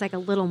such thing as like a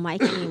little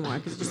mic anymore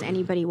because just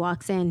anybody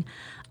walks in.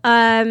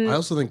 I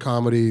also think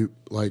comedy,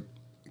 like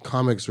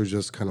comics, are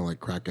just kind of like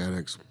crack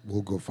addicts.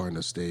 We'll go find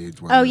a stage.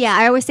 Oh yeah,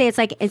 I always say it's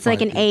like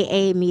Find an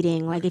people. AA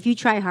meeting. Like if you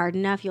try hard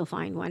enough, you'll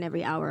find one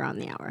every hour on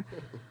the hour.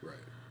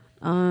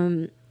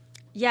 Right.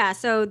 Yeah,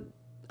 so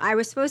I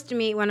was supposed to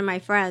meet one of my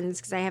friends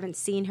because I haven't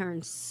seen her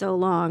in so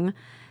long.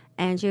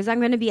 And she goes, I'm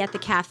going to be at the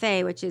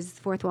cafe, which is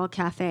Fourth Wall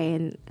Cafe,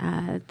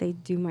 and they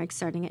do mics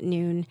starting at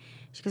noon.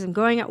 She goes, I'm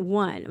going at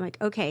 1. I'm like,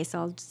 okay,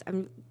 so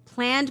I'm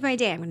planned my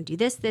day. I'm going to do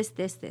this,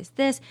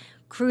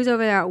 cruise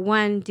over there at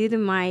 1, do the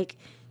mic,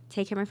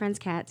 take care of my friend's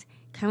cats,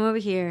 come over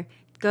here,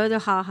 go to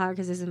Ha Ha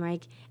because there's a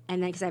mic,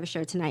 and then because I have a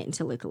show tonight in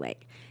Toluca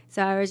Lake.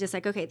 So I was just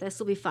like, okay, this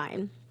will be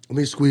fine. Let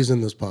me squeeze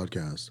in this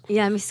podcast.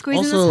 Yeah, I'm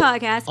squeezing this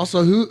podcast.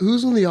 Also,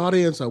 who's in the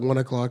audience at 1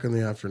 o'clock in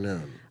the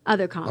afternoon?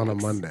 Other comics. on a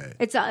Monday.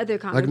 It's other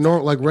comics.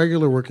 Like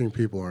regular working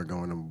people aren't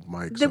going to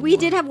mics. We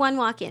did have one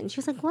walk in. She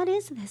was like, what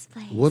is this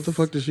place? What the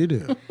fuck does she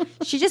do?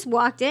 She just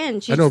walked in.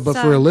 She I know, but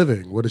saw- for a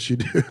living, what does she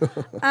do?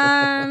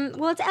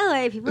 Well, it's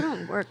LA. People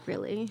don't work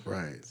really.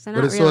 Right. So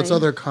but not so it's really.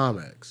 other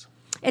comics.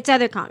 It's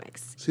other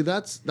comics. See,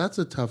 that's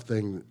a tough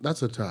thing.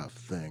 That's a tough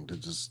thing to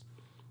just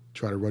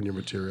try to run your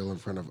material in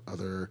front of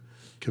other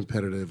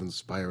competitive,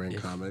 inspiring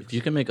comics. If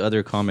you can make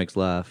other comics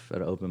laugh at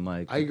an open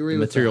mic, I agree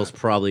the with material's that.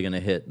 probably going to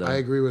hit, though. I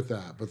agree with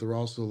that, but there are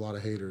also a lot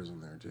of haters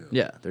in there too.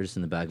 Yeah, they're just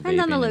in the back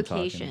Depends on the vaping and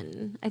talking.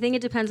 location. I think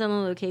it depends on the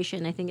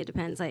location. I think it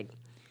depends, I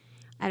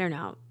don't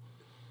know.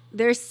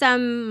 There's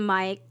some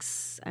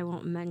mics, I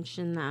won't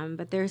mention them,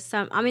 but there's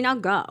some, I mean, I'll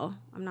go.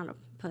 I'm not a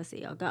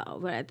pussy, I'll go.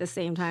 But at the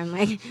same time,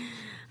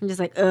 I'm just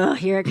like, ugh,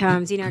 here it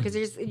comes, because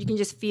you can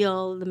just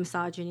feel the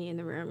misogyny in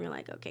the room. You're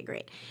like, okay,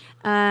 great.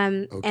 Okay,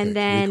 And can we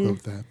then,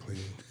 quote that,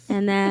 please?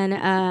 and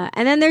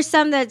then there's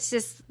some that's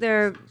just,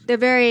 they're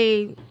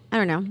very, I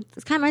don't know.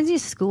 It kind of reminds me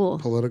of school.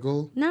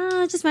 Political?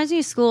 No, it just reminds me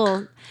of school.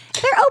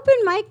 They're open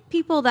mic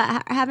people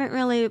that haven't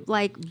really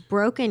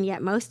broken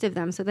yet, most of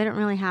them, so they don't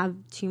really have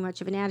too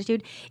much of an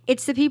attitude.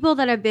 It's the people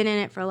that have been in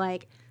it for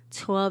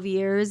 12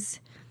 years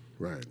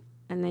Right.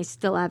 and they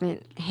still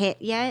haven't hit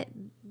yet.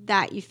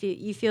 That you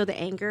feel the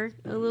anger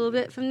a little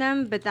bit from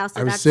them, but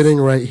also I'm that's sitting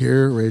right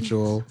here,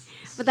 Rachel.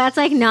 But that's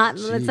not.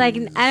 It's I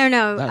don't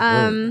know.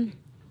 That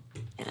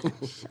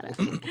Shut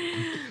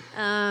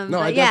up. No,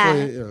 I But yeah,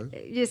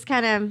 definitely. just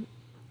kind of,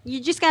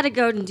 you just got to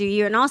go and do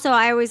you. And also,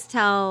 I always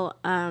tell,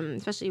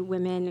 especially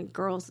women,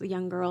 girls,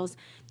 young girls,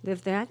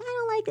 if they're like, I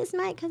don't like this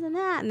mic because of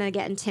that, and they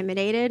get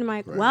intimidated. I'm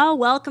like, well,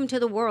 welcome to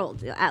the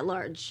world at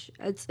large.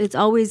 It's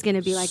always going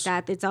to be like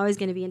that. It's always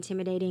going to be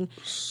intimidating.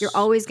 You're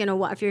always going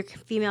to, if you're a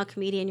female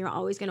comedian, you're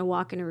always going to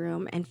walk in a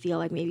room and feel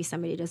like maybe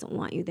somebody doesn't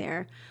want you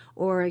there,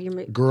 or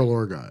you're Girl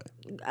or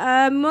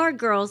guy? more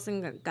girls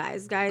than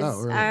guys.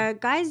 Oh, really?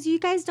 Guys, you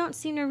guys don't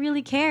seem to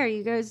really care.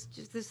 You guys,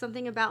 there's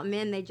something about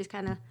men. They just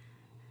kind of,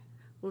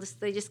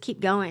 they just keep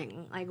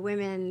going. Like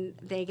women,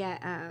 they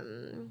get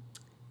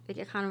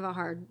kind of a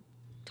hard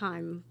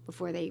time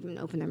before they even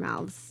open their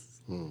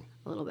mouths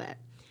a little bit.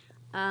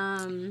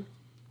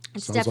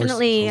 It's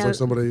definitely sounds like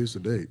somebody I used to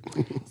date.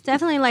 it's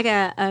definitely like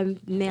a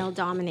male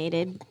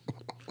dominated.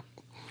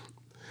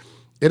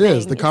 It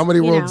is. The It's, comedy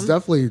you world's know.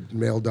 definitely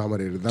male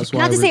dominated. That's why.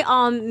 Not to say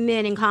all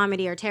men in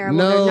comedy are terrible.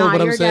 No, They're not.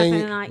 but I'm You're saying,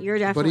 definitely not. You're but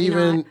definitely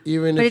even not.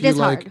 even But if it you is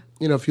like,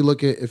 hard.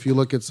 if you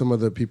look at some of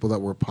the people that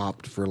were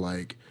popped for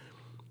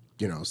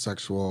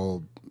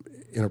sexual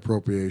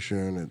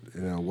inappropriation,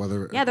 and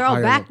whether Yeah, they're all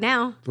higher back level-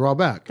 now. They're all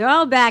back. They're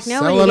all back.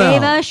 Nobody Selling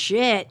gave out. a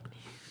shit.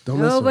 Don't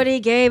miss Nobody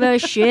them. gave a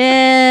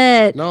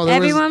shit. No, there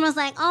was- Everyone was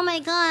like, "Oh my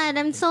god,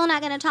 I'm still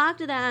not going to talk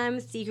to them."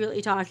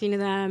 Secretly talking to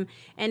them,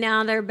 and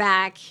now they're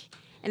back,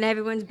 and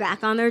everyone's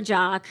back on their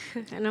jock,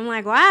 and I'm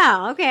like,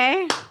 "Wow,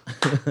 okay,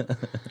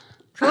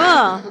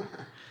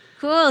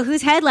 cool.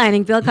 Who's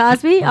headlining? Bill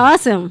Cosby?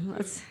 Awesome.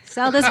 Let's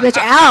sell this bitch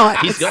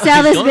out. Let's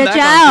sell this going bitch back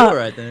out. on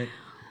tour, I think.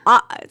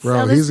 Bro,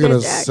 Sell this he's gonna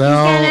bitch out.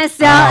 sell He's gonna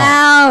sell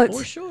out. out.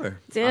 For sure.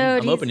 Dude,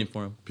 I'm he's- opening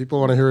for him. People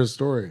want to hear his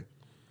story.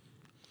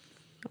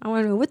 I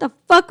want to know what the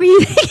fuck were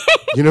you thinking?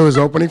 You know who's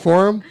opening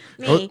for him?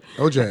 Me.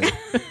 OJ.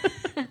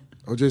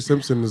 OJ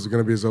Simpson is going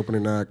to be his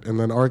opening act, and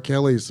then R.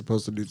 Kelly is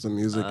supposed to do some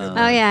music. in Oh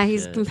there. yeah,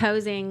 he's shit.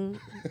 composing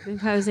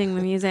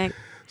the music.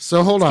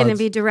 So hold on. Going to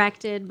be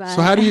directed by.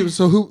 So how do you?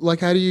 So who? Like,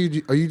 how do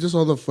you? Are you just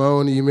on the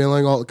phone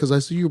emailing all? Because I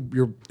see you're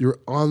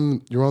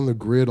on the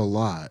grid a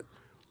lot.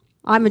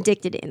 I'm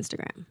addicted to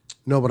Instagram.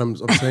 No, but I'm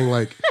saying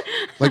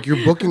like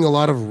you're booking a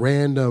lot of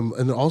random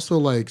and also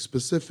like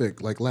specific,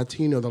 like the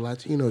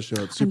Latino show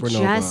at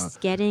Supernova. I'm just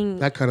getting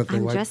that kind of thing,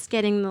 I'm like- just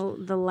getting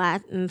the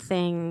Latin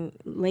thing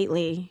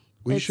lately.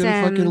 Well, you It's, should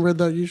have fucking read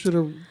that. You should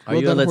have. Are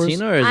you a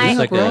Latino or is I, this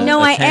like a no,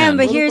 a I tan? am,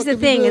 but What the here's fuck the have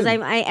you thing: is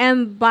been? I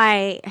am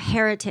by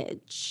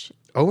heritage.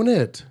 Own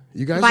it.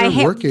 You guys By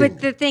are working.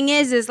 but the thing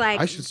is like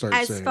I should start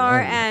as saying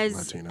far I'm as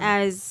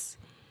Latino.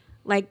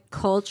 like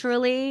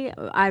culturally,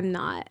 I'm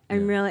not.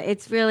 I'm really.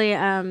 It's really.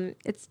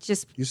 It's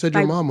just. You said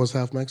your mom was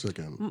half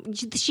Mexican.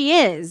 She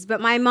is,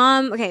 but my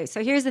mom. Okay,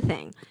 so here's the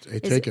thing: Hey,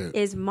 take it.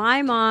 is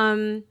my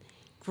mom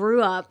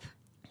grew up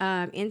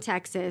in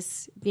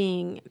Texas,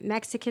 being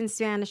Mexican,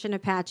 Spanish, and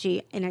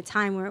Apache in a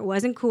time where it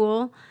wasn't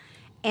cool,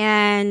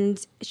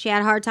 and she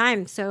had a hard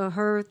time. So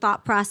her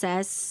thought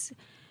process.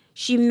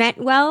 She meant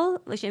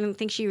well. I don't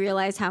think she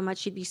realized how much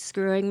she'd be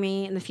screwing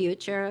me in the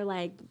future,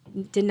 like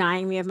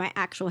denying me of my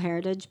actual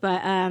heritage.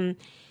 But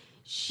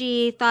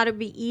she thought it'd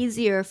be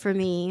easier for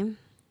me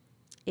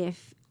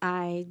if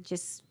I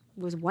just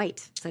was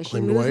white. So she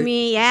Claimed moved white?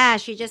 me. Yeah,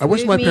 she just. I wish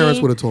moved my me- parents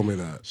would have told me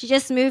that. She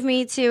just moved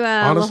me to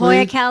La Honestly,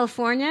 Jolla,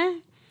 California,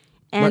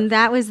 and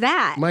that was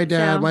that. My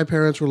dad, So- my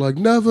parents were like,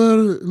 never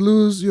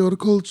lose your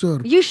culture.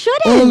 You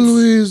shouldn't.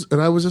 Always.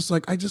 And I was just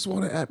like, I just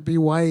want to be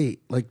white.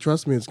 Like,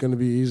 trust me, it's going to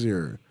be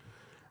easier.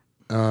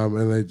 I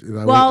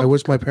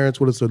wish my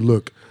parents would have said,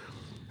 look,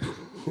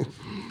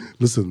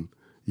 listen,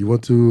 you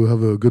want to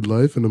have a good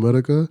life in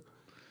America?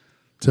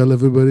 Tell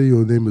everybody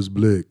your name is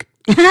Blake.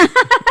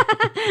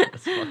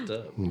 That's fucked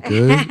up.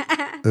 Okay?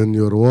 And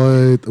you're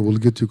white. I will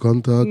get you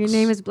contacts. Your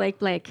name is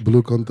Blake.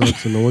 Blue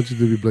contacts, and I want you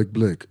to be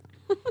Blake.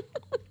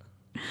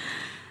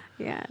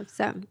 Yeah.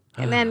 So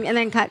and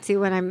then cut to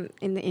when I'm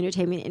in the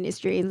entertainment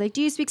industry and like,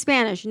 do you speak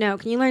Spanish? No.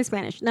 Can you learn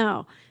Spanish?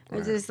 No.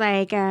 It's just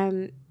like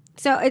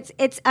so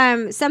it's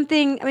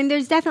something. I mean,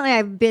 there's definitely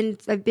I've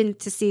been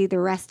to see the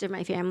rest of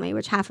my family,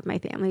 which half of my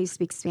family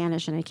speaks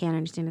Spanish, and I can't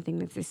understand a thing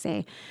that they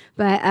say.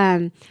 But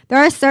there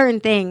are certain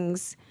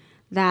things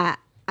that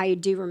I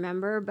do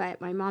remember. But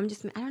my mom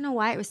just I don't know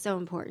why it was so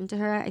important to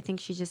her. I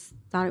think she just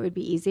thought it would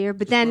be easier.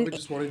 But then. Probably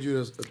just wanted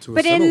you to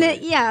But in the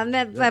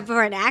assimilate. but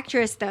for an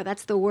actress though,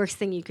 that's the worst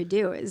thing you could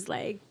do is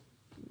like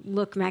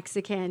look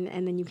Mexican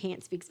and then you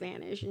can't speak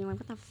Spanish and you're like,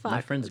 what the fuck?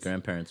 My friend's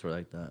grandparents were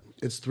like that.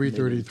 It's teach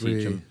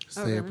 3:33. 'em.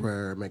 Say a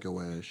prayer, make a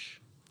wish.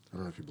 I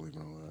don't know if you believe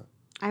in all that.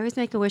 I always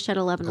make a wish at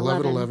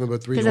 11:11. 11:11,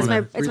 but 3 'Cause it's my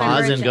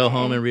Pause and go birthday.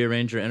 home and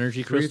rearrange your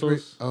energy 3, 3.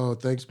 crystals. Oh,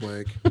 thanks,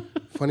 Blake.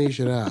 Funny you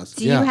should ask.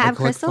 Do you I have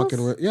collect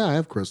crystals? yeah, I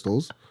have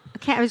crystals.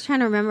 Okay, I was trying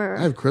to remember.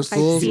 I have if I'd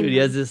crystals. seen Dude, he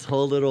them. has this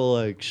whole little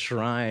like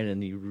shrine,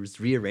 and he was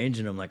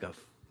rearranging them like a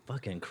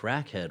fucking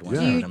crackhead. One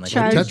Yeah. night. Do And you I'm like,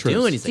 charge- what are you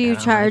doing? He's Do like, you "I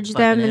don't charge have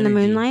them fucking in the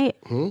energy." moonlight?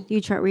 Do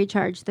you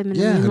recharge them in the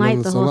Yeah, and moonlight?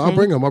 then The so whole I'll thing.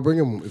 bring them. I'll bring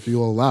them if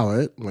you'll allow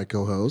it, my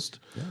co-host.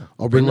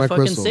 I'll bring the my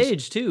fucking crystals.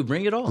 sage too.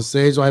 Bring it all. The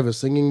sage. I have a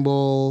singing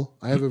bowl.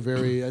 I have a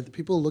very.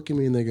 People look at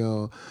me and they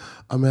go,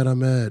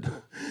 Ahmed,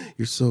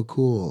 you're so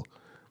cool.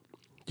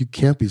 You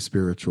can't be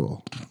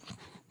spiritual.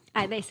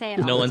 They say it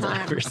all No the one's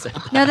time. ever said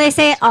that. No, they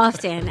say it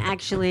often.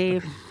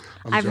 Actually,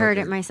 I've heard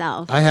it joking.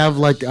 myself. I have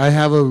a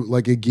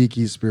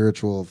geeky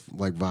spiritual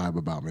like vibe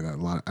about me that a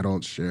lot I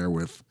don't share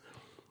with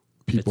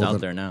It's people. out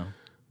that, there now.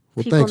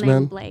 Well, People thanks, named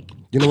man. Blake.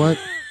 You know what?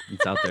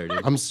 It's out there,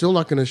 dude. I'm still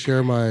not going to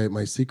share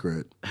my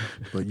secret,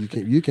 but you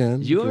can. You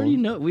can. You if already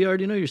want. know. We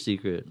already know your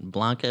secret.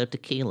 Blanca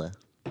tequila.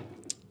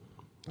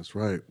 That's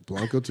right.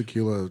 Blanco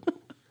tequila.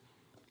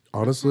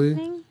 Honestly,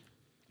 Thing?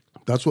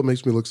 that's what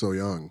makes me look so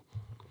young.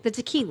 The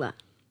tequila.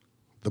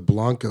 The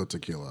Blanco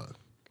tequila.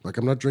 Like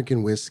I'm not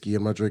drinking whiskey.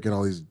 I'm not drinking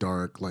all these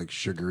dark, like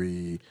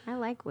sugary. I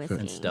like whiskey.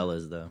 And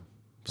Stella's though.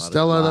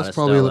 Stella. Lot That's of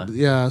probably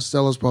Stella.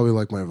 Stella's probably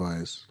like my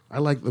vice. I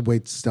like the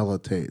way Stella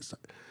tastes.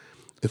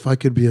 If I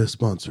could be a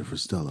sponsor for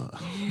Stella,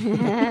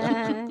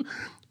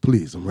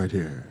 please, I'm right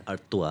here.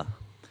 Artua.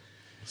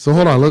 So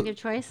hold on. Drink Look, of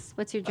choice.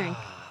 What's your drink?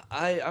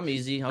 I'm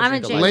easy. I'm a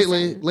drink Jameson.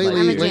 lately, I'm a lately,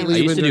 Jameson. I you've used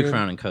been to do drinking-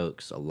 Crown and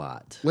Cokes a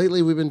lot.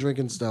 Lately, we've been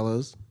drinking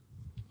Stellas.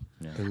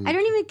 I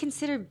don't even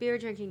consider beer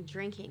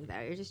drinking though.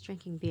 You're just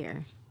drinking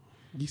beer.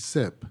 You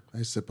sip.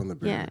 I sip on the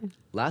beer. Yeah.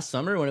 Last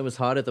summer when it was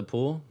hot at the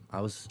pool,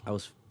 I was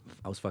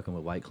fucking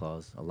with White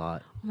Claws a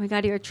lot. Oh my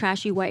God, you're a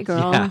trashy white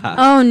girl. Yeah.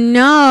 Oh I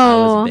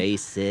no. was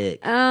basic.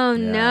 Oh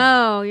Yeah.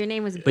 no. Your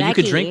name was Becky. But you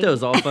could drink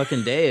those all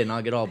fucking day and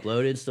not get all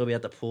bloated, still be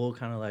at the pool,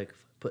 kind of like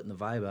putting the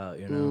vibe out,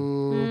 you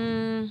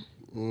know?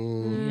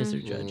 You guys are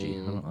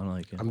judgy. I don't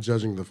like it. I'm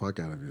judging the fuck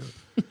out of you.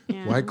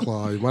 Yeah. White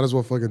Claw, you might as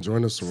well fucking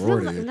join a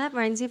sorority. That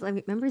reminds me of,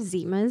 like, remember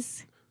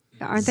Zimas?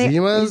 Aren't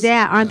Zimas? they?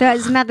 Yeah, aren't they?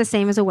 Isn't that the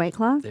same as a White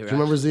Claw? They were Do you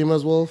remember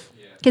Zima's, Wolf?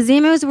 Because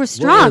Zimas were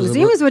strong. was it?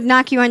 Zimas would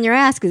knock you on your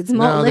ass because it's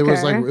malt No,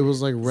 liquor. it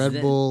was like Red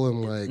Bull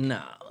and like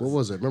No. what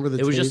was it? Remember the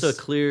It was taste? just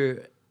a clear.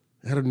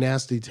 It had a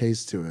nasty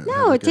taste to it. No, it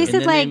had like tasted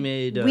And then they like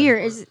made,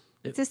 weird.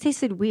 It just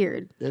tasted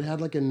weird. it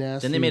had like a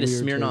nasty. Then they made a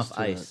weird Smirnoff taste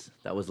to it. Ice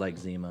that was like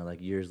Zima,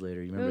 like years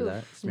later. You remember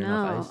that Smirnoff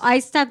No, Ice? I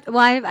stopped.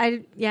 Well,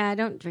 I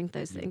don't drink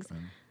those things.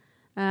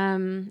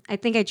 I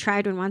think I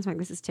tried one once. I'm like,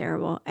 this is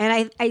terrible.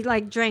 And I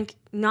like drank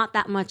not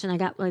that much, and I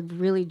got like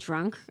really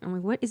drunk. I'm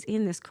like, what is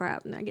in this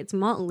crap? And like, it's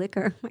malt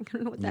liquor. I'm like, I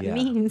don't know what that Yeah.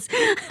 means.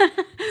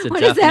 It's a what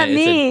does that It's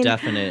mean? a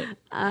definite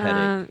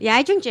headache. Yeah,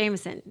 I drink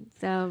Jameson.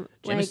 So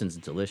like, Jameson's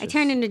delicious. I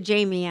turned into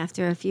Jamie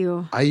after a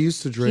few I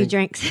used to drink.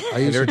 drinks. I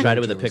Have used you ever to tried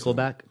it drink with a Jameson.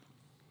 pickleback?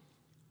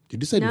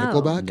 Did you say No.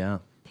 Nickelback? Yeah.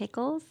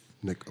 Pickles.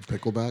 A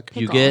pickleback.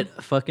 You Pickle.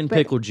 get fucking But-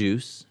 pickle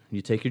juice.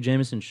 You take your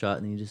Jameson shot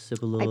and you just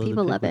sip a little of the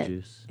People pickle love it.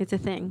 juice. It's a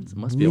thing. It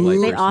must be a white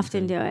They person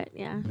often thing. do it.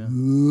 Yeah.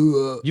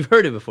 You've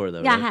heard it before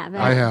though, Yeah, I right? have.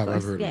 I have. of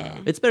I've course. heard of Yeah.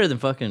 that. It's better than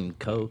fucking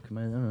Coke. I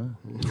don't know.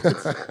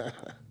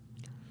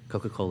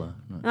 Coca-Cola.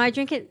 No. No, I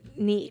drink it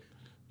neat.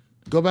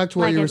 Go back to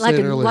what Like you a, were like,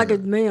 saying a, earlier. like a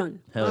man.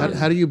 Hell How, yeah.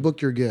 how do you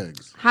book your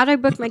gigs? How do I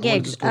book my wanna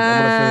gigs? just go-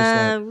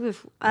 I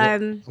I I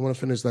want to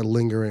finish that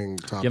lingering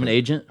topic. Do you have an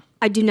agent?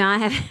 do not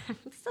have.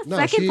 It's the No,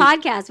 second she-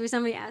 podcast where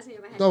somebody asked me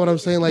if I had. No, what I'm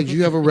saying, like, do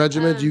you have a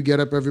regiment? Do you get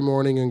up every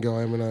morning and go,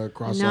 I'm going to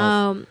cross off?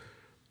 No,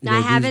 know, I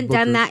these haven't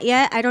done bookers- that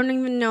yet. I don't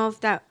even know if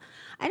that.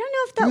 I don't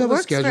know if Do you that have a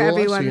works schedule? for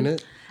everyone. I've seen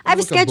it. I have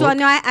a Like schedule. book?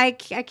 No, I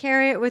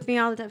carry it with me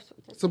all the time.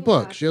 It's a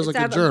book. She has like I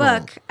a have journal.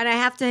 book, and I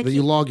have to. that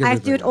you log I have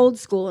to do it everything. old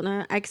school,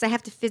 and because I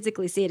have to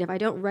physically see it. If I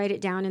don't write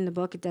it down in the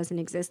book, it doesn't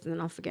exist, and then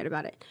I'll forget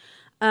about it.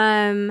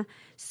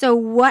 So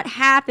what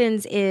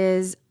happens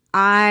is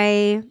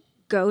I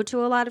go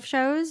to a lot of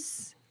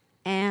shows,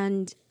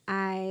 and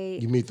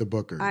You meet the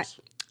bookers.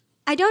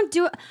 I don't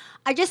do it.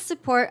 I just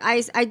support.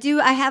 I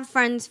do. I have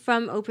friends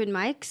from open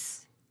mics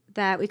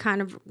that we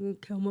kind of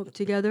come up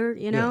together,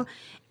 you know.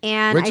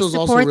 And Rachel's I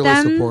also support really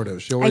them.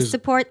 supportive. She always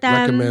support them.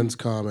 recommends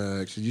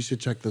comics. You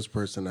should check this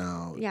person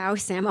out. Yeah,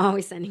 I'm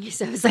always sending you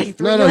stuff. It's like,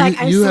 No, you're like,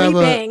 I'm you have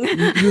sleeping.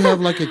 you have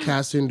like a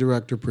casting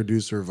director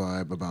producer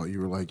vibe about you.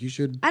 Were like, you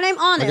should. And I'm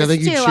honest Like, I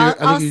think you too. cheer- I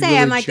think I'll you say really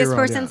I'm like, this cheer on-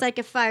 person's yeah. like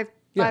a five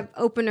Yeah.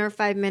 opener,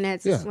 5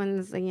 minutes. Yeah. This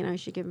one's like, you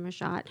should give him a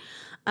shot.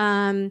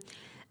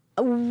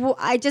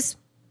 I just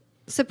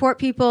support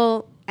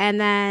people, and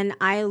then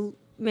I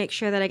make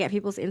sure that I get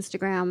people's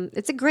Instagram.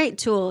 It's a great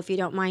tool if you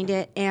don't mind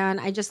it, and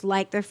I just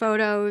like their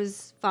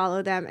photos,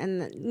 follow them,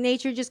 and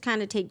nature just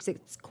kind of takes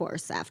its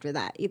course after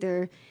that.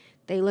 Either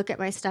they look at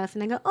my stuff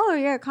and they go, "Oh,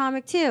 you're a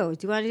comic too.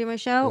 Do you want to do my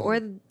show?"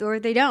 Or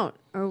they don't.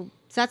 Or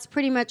so that's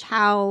pretty much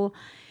how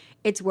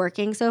it's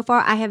working so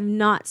far. I have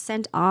not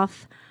sent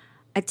off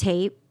a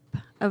tape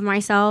of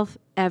myself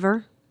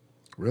ever.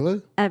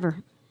 Really? Ever.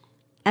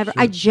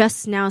 I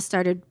just now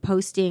started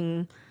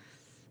posting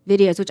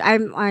videos, which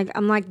I'm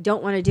like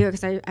don't want to do it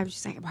because I'm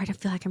just like, why do I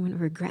feel like I'm going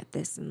to regret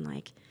this in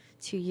like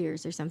 2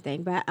 years or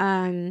something? But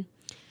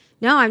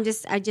no, I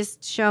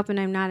just show up and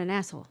I'm not an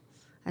asshole.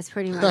 That's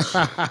pretty much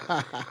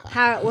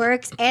how it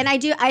works. And I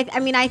do.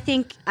 I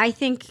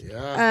think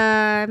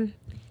Yeah.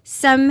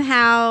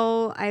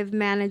 somehow I've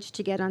managed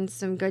to get on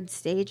some good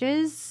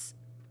stages.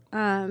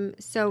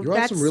 So You're on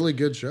that's some really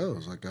good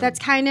shows. Like that's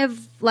kind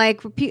of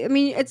like,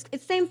 it's the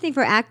same thing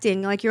for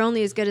acting. Like you're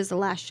only as good as the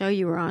last show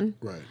you were on.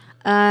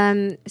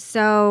 right.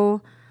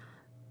 So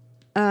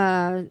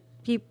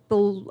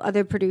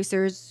other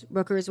producers,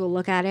 bookers will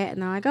look at it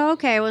and they're like, oh,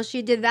 okay, well,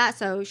 she did that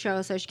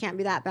show, so she can't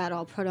be that bad.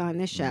 I'll put her on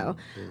this show.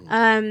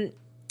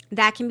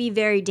 That can be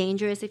very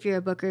dangerous if you're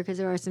a booker because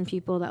there are some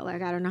people that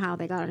like, I don't know how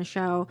they got on a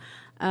show.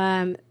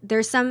 I've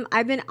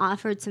been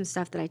offered some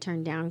stuff that I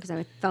turned down because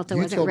I felt I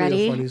You wasn't told me a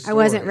ready. funny I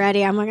wasn't story.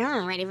 ready. I'm like,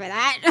 I'm not ready for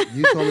that.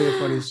 You told me a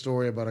funny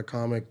story about a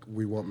comic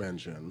we won't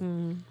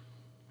mention.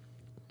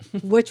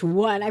 Which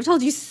one? I've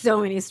told you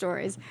so many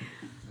stories.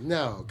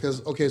 No,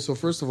 because okay. So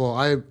first of all,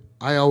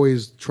 I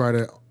always try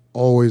to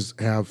always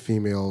have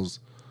females,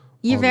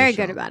 You're on the very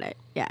show. good about it.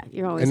 Yeah,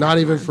 you're always. and not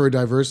having even one. for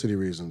diversity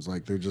reasons.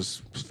 Like they're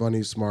just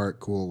funny, smart,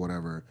 cool,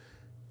 whatever.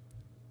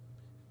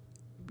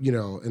 You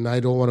know, and I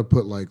don't want to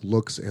put like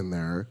looks in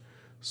there.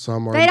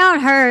 Some are They don't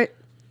hurt.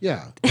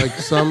 Yeah, like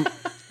some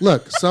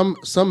look, some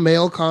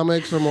male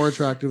comics are more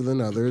attractive than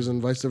others,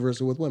 and vice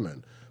versa with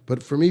women.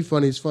 But for me,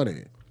 funny's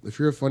funny. If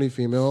you're a funny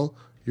female,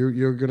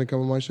 you're gonna come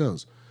on my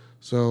shows.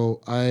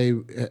 So I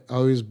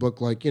always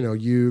book like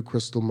you,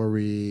 Crystal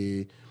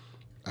Marie.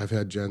 I've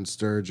had Jen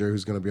Sturger,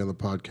 who's gonna be on the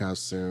podcast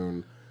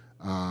soon.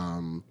 I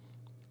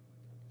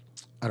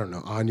don't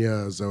know,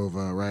 Anya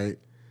Zova, right?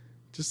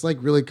 just like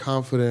really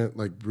confident,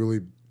 like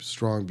really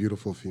strong,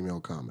 beautiful female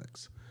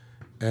comics.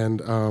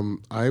 And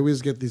I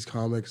always get these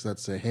comics that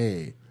say,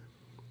 "Hey,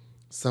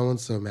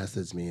 so-and-so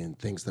messaged me and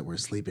thinks that we're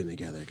sleeping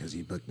together because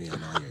you booked me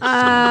on all your shows."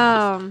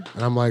 Oh,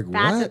 And I'm like,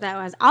 that's what? what that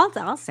was.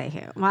 I'll say who.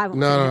 Well, I won't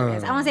No, say no, who no, it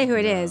is. no, I won't say who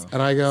it is.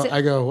 And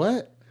I go,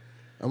 what?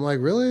 I'm like,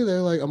 really?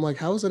 They're like, I'm like,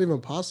 how is that even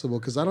possible?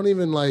 Because I don't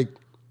even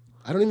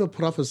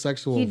put off a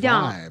sexual You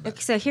don't. vibe.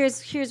 Okay, so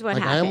here's what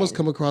Like happened. I almost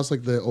come across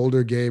like the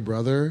older gay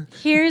brother.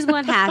 Here's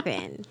what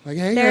happened. Like,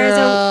 hey, there's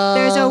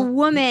a girl.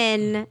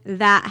 woman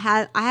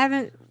that I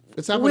haven't.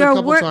 It's happened a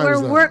couple times.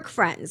 We're though. work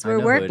friends. We're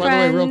know work who it friends.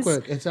 By the way, real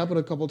quick, it's happened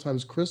a couple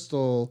times.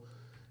 Crystal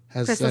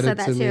has Crystal said said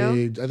it to that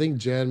me. I think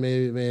Jen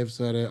may have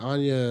said it.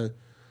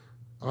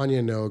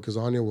 Anya, no, because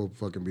Anya will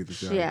fucking beat the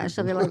shit. Yeah,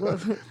 she'll be like, "What,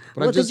 But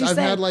what did you I've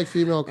say?" had like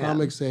female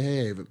comics say,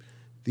 hey,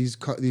 these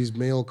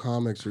male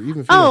comics or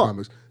even female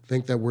comics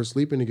think that we're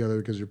sleeping together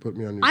because you're putting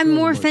me on your. I'm shows.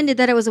 more like, offended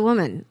that it was a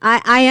woman.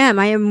 I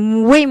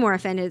am way more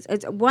offended.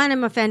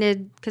 I'm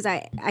offended because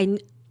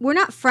we're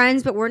not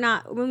friends, but we're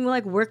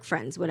like work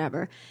friends,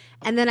 whatever.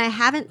 And then I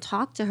haven't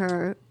talked to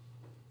her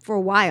for a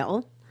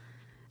while.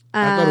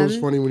 I thought it was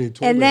funny when you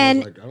told And me. then I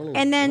was like, I don't know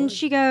and then what.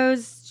 she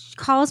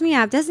calls me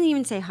up, doesn't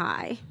even say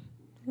hi.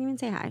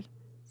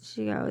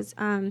 She goes,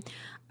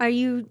 are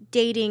you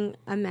dating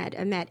Ahmed?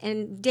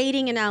 And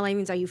dating in LA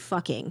means, are you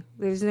fucking?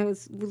 There's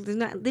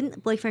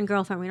not boyfriend,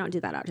 girlfriend. We don't do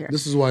that out here.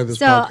 This is why this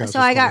podcast. So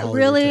I got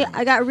really,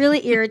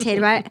 Hollywood irritated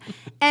about it.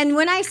 And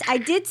when I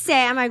did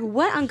say, I'm like,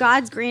 what on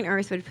God's green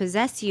earth would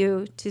possess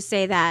you to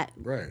say that?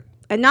 right.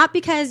 And not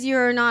because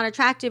you're not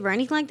attractive or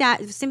anything like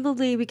that,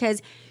 simply because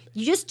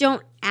you just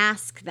don't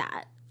ask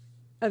that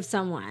of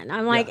someone.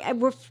 I'm like,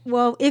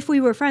 well, if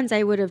we were friends,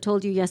 I would have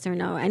told you yes or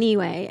no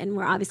anyway, and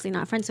we're obviously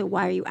not friends, so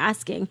why are you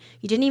asking?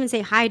 You didn't even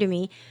say hi to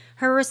me.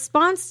 Her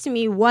response to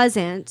me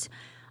wasn't,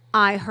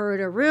 I heard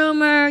a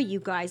rumor, you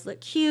guys look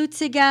cute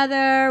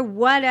together,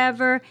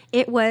 whatever.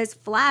 It was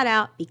flat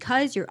out,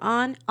 because you're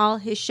on all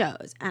his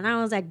shows. And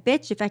I was like,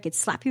 bitch, if I could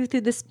slap you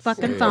through this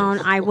fucking phone,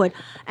 I would.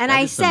 And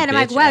I is some said, I'm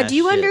like, wow, bitch-ass do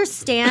you shit.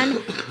 understand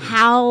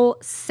how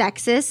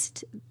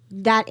sexist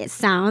that it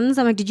sounds?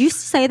 I'm like, did you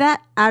say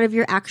that out of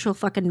your actual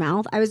fucking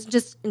mouth? I was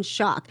just in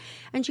shock.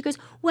 And she goes,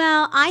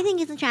 well, I think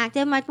it's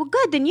attractive. I'm like, well,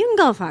 good, then you can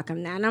go fuck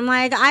him then. I'm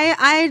like,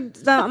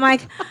 I'm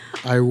like,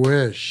 I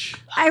wish.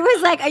 I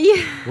was like, are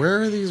you?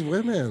 Where are these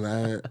women?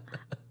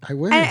 I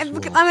wish. And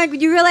Well, I'm like,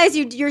 you realize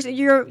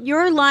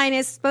your line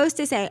is supposed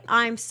to say,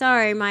 I'm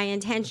sorry, my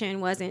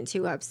intention wasn't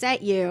to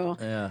upset you.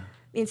 Yeah.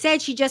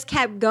 Instead, she just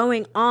kept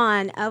going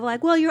on of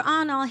like, well, you're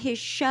on all his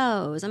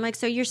shows. I'm like,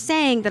 so you're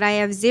saying that I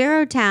have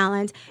zero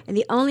talent, and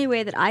the only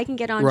way that I can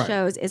get on Right.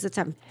 shows is that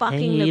I'm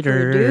fucking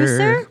Hater. the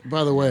producer?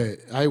 by the way,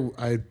 I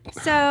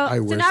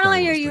So wish not that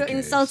only are was you the case.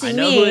 insulting I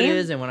know me, who it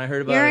is, and when I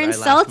heard about you're it, I laughed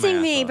my insulting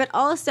ass me, off. but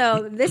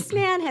also this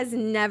man has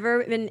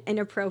never been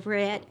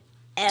inappropriate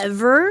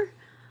ever.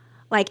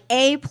 Like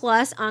A+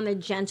 on the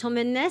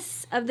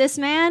gentlemanness of this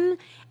man.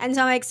 And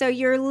so I'm like, so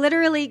you're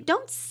literally,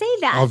 don't say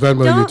that. I'll Venmo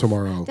you Don't-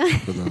 tomorrow.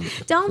 For those,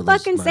 Don't for those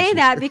fucking say nice-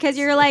 that, because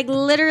you're like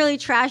literally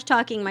trash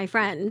talking my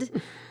friend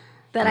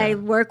that I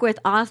work with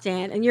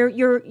often, and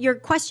you're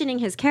questioning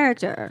his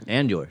character.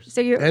 And yours. So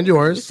you're And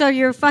yours. So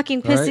you're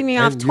fucking pissing Right, me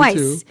off and you twice.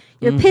 too.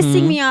 You're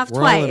pissing me off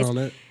We're all in twice. on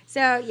it.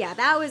 So yeah,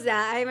 that was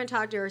that. I haven't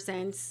talked to her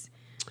since.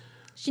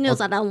 She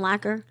knows I don't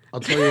like her. I'll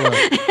tell you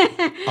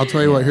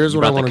what. Here's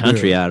what I Brought want the to do.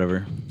 country out of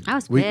her. I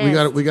was We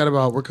pissed. got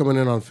about. We're coming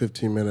in on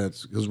 15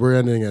 minutes because we're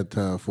ending at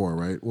 4,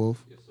 right,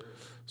 Wolf? Yes, sir.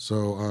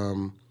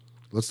 So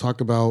let's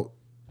talk about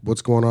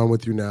what's going on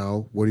with you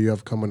now. What do you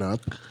have coming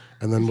up?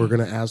 And then we're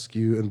gonna ask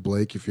you and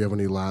Blake if you have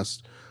any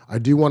last. I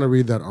do want to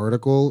read that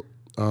article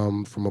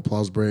from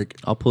Applause Break.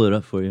 I'll pull it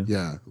up for you.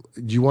 Yeah.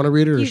 Do you want to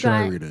read it or You should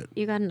I got- read it?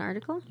 You got an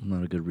article? I'm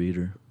not a good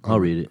reader. I'll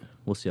read it.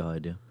 We'll see how I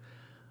do.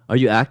 Are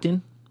you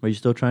acting? Are you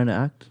still trying to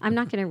act? I'm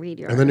not going to read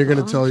your And then you're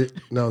article. gonna tell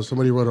you. No,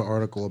 somebody wrote an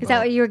article about. Is that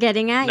what you were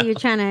getting at? You're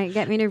trying to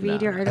get me to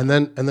read your article?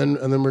 and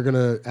then we're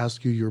gonna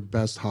ask you your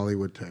best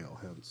Hollywood tale.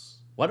 Hence.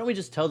 Why don't we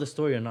just tell the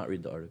story and not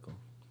read the article?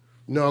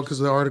 No, because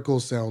the article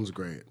sounds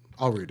great.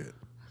 I'll read it.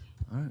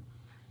 All right.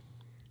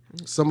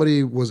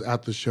 Somebody was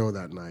at the show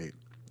that night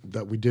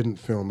that we didn't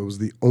film. It was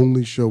the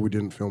only show we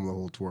didn't film the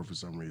whole tour for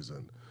some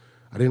reason.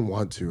 I didn't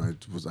want to.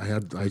 It was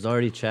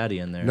already chatty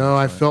in there. No,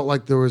 I felt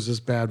like there was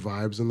just bad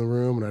vibes in the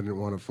room, and I didn't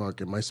want to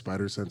fucking. My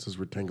spider senses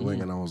were tingling,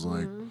 and I was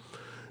like,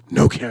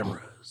 no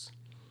cameras.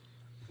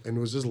 And it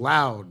was just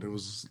loud. It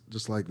was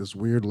just like this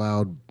weird,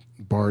 loud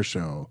bar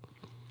show.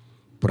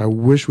 But I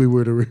wish we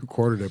would have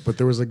recorded it. But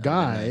there was a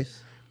guy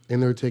nice. in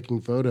there taking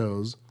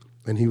photos,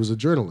 and he was a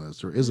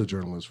journalist, or is a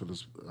journalist for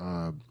this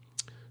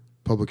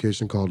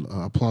publication called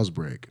Applause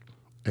Break.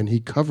 And he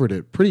covered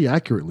it pretty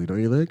accurately,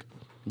 don't you think?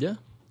 Yeah.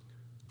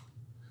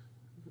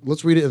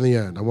 Let's read it in the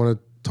end. I want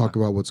to talk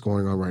about what's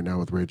going on right now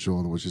with Rachel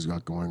and what she's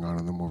got going on,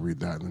 and then we'll read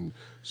that, and then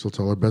she'll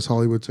tell her best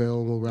Hollywood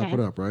tale, and we'll wrap Okay. it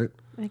up, right?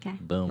 Okay.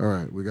 Boom. All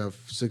right, we got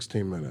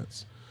 16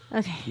 minutes.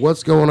 Okay.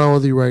 What's going on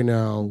with you right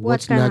now?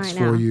 What's going on next right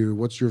for now? you?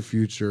 What's your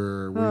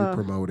future? What are you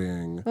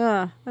promoting?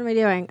 What am I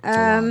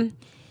doing?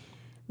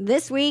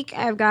 This week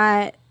I've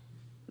got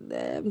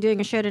I'm doing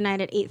a show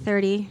tonight at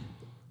 8:30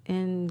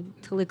 in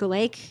Toluca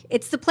Lake.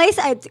 It's the place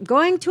I'm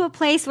going to a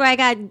place where I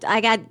got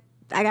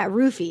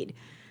roofied.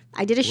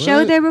 I did a show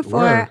What? there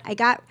before. Where? I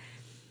got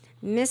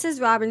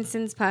Mrs.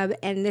 Robinson's Pub,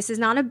 and this is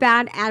not a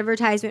bad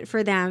advertisement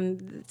for them.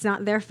 It's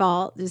not their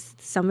fault.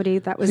 Just somebody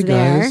that was Hey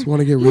there. guys, want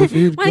to get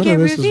roofied? Wanna Go get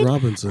to Mrs. roofied?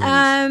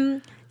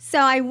 Robinson's. So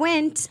I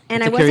went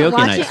and It's I a wasn't karaoke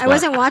night watching. I spot.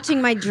 wasn't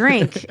watching my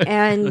drink,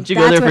 and Don't you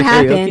go that's there what for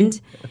karaoke?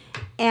 happened.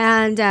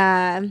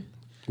 And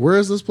Where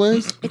is this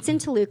place? it's in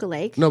Toluca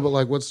Lake. No, but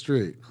like what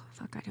street?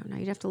 Fuck, I don't know.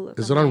 You'd have to look.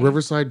 Is it on my-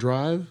 Riverside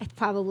Drive?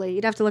 Probably.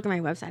 You'd have to look at my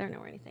website. I don't know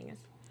where anything is.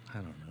 I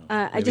don't know.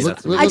 I Maybe just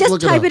that's- Let's I just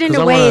look it type up, it into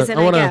 'cause I wanna- Waze and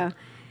I I wanna- go.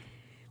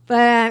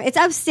 But it's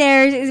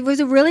upstairs. It was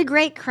a really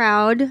great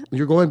crowd.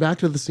 You're going back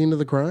to the scene of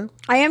the crime?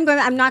 I am going.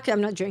 I'm not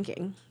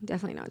drinking.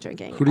 Definitely not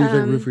drinking. Who do you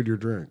think roofied your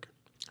drink?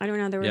 I don't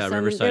know. There was Yeah,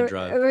 some. Riverside there,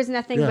 Drive. there was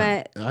nothing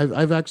Yeah, but.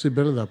 I've actually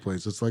been to that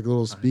place. It's like a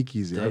little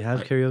speakeasy. They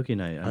have karaoke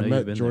night. I know I you've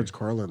met been George there.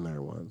 Carlin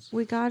there once.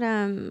 We got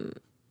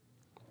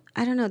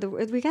I don't know.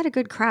 We got a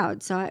good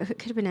crowd, so it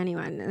could have been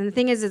anyone. And the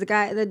thing is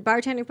the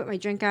bartender put my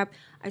drink up.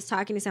 I was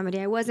talking to somebody.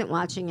 I wasn't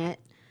watching it.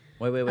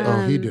 Wait.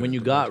 Oh, he did. When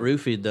you got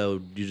roofied,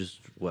 though, you just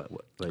what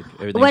like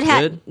everything's What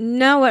good?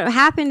 No, what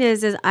happened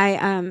is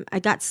I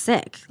got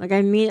sick. Like I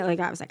immediately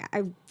I was like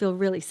I feel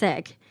really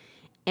sick,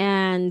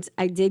 and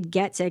I did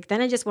get sick.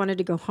 Then I just wanted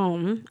to go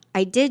home.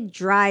 I did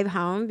drive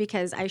home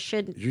because I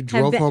should. You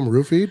drove home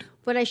roofied?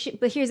 But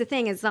But here's the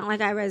thing: it's not like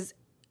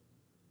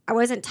I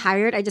wasn't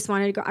tired. I just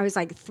wanted to go. I was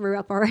like threw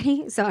up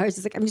already, so I was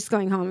just like, I'm just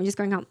going home. I'm just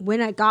going home. When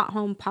I got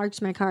home,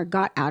 parked my car,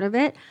 got out of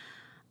it.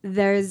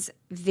 There's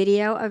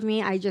video of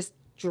me. I just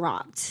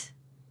dropped.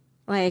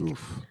 Like,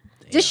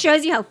 just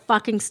shows you how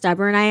fucking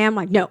stubborn I am.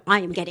 Like, no, I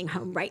am getting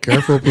home right now.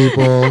 Careful,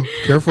 people.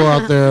 Careful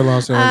out there in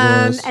Los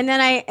Angeles. And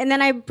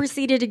then I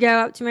proceeded to go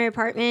up to my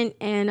apartment,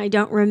 and I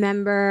don't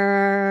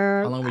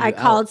remember. How long were you I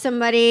called out?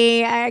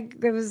 somebody.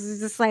 It was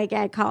just like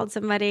I called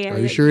somebody. Are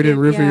you sure you didn't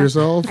roofie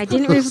yourself? I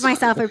didn't roof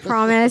myself. I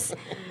promise.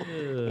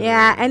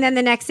 Yeah, and then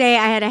the next day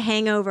I had a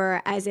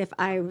hangover as if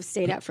I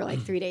stayed up for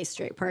like 3 days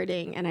straight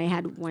partying, and I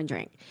had one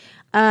drink.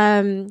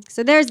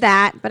 So there's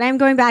that. But I'm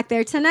going back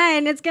there tonight,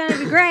 and it's gonna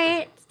be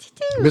great.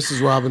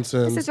 Mrs.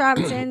 Robinson. Mrs.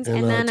 Robinson's,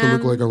 And and then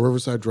Toluca Lake on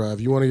Riverside Drive.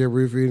 You want to get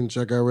roofied and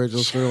check out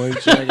Rachel Sterling?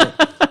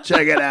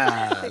 Check it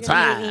out. It's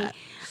hot.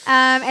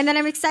 and then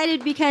I'm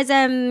excited because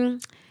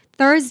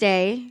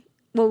Wednesday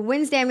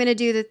I'm gonna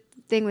do the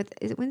thing with.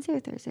 Is it Wednesday or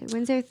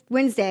Thursday?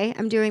 Wednesday.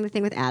 I'm doing the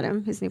thing with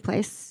Adam, his new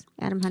place,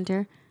 Adam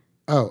Hunter.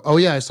 Oh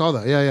yeah, I saw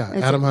that. Yeah.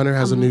 Adam Hunter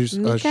has a new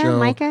show.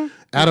 Micah?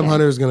 Adam Okay.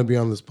 Hunter is going to be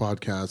on this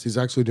podcast. He's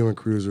actually doing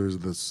cruisers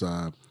this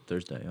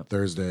Thursday. Yep.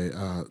 Thursday.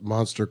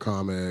 Monster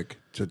comic.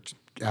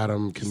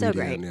 Adam comedian.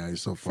 great. Yeah,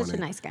 he's so Such funny.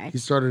 a nice guy. He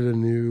started a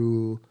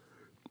new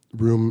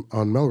room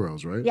on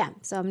Melrose, right? Yeah,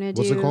 so I'm gonna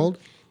do. What's it called?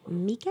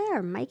 Mika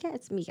or Micah?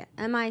 It's Mika.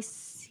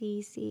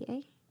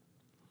 Micca.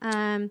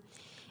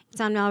 It's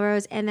on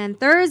Melrose, and then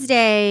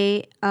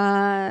Thursday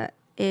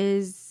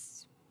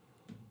is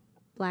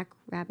Black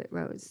Rabbit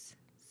Rose.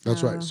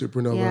 That's right,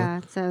 Supernova.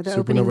 Yeah, so they're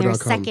opening their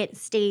Supernova.com. second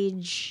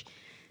stage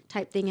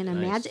type thing in a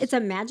magic. It's a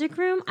magic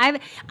room. I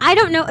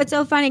don't know. It's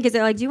so funny because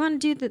they're like, "Do you want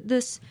to do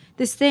this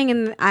thing?"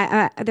 And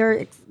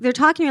they're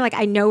talking to me like,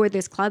 "I know where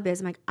this club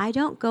is." I'm like, "I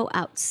don't go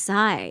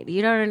outside.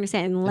 You don't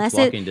understand unless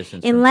walking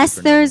distance from unless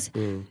Supernova. there's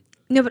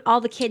no, but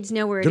all the kids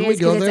know where it Didn't we is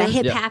go because it's a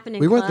there? hip Yeah. happening.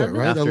 We went club. there,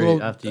 right?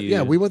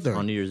 After we went there.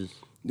 on New Year's.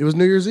 It was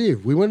New Year's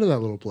Eve. We went to that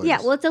little place. Yeah,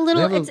 well, it's a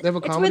little. They have It's where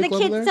where the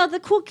kids. there? So the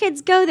cool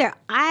kids go there.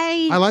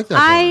 I like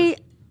that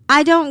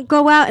I don't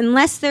go out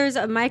unless there's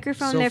a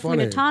microphone So there for me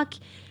funny. to talk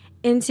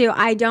into.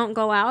 I don't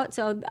go out.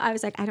 So I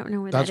was like, I don't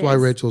know where That's that why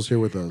is. Rachel's here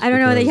with us. I don't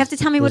know. You because have to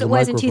tell me what there's it a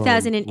was in microphone with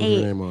 2008.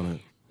 your name on it. You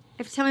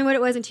have to tell me what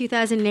it was in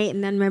 2008,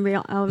 and then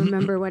I'll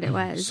remember what it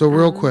was. So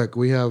real quick,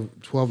 we have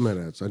 12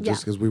 minutes. Just Yeah.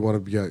 because we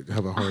want to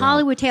have a a hard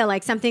Hollywood tale,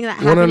 like something that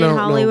No, happened no, in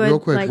Hollywood. real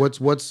quick. like- What's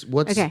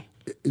Okay.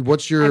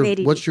 what's I'm your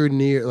ADD. what's your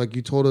near, like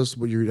you told us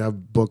what you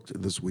have booked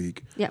this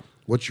week. Yep.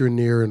 What's your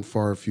near and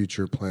far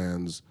future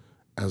plans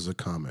as a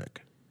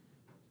comic?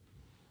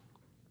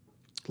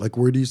 Like,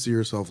 where do you see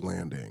yourself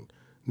landing?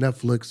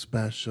 Netflix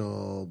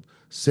special,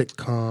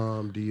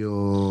 sitcom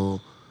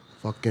deal,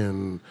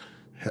 fucking.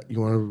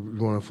 You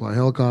want to fly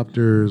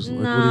helicopters?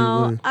 Like,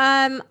 No,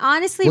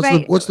 honestly,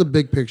 what's the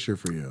big picture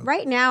for you?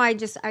 right now, I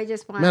just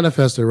want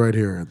Manifest it right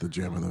here at the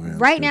Jam in the Van.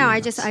 right now. I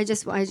Studios.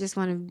 just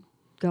want to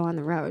go on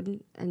the road,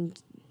 and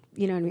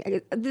you know what I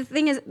mean. The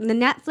thing is, the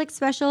Netflix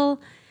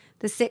special,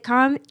 the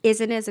sitcom,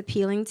 isn't as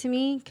appealing to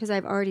me because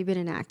I've already been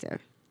an actor.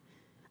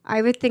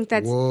 I would think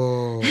that's.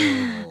 Whoa.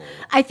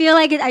 I feel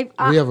like it.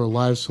 We have a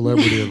live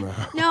celebrity in the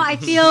house. No, I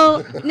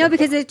feel no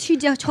because they're two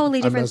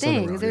totally different messing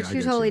around. things. They're Yeah, I two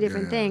get totally you.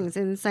 different Yeah, yeah. things,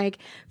 and it's like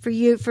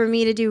for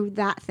me to do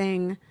that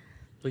thing.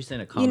 Please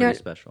saying a comedy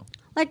special.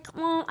 Like,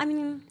 well, I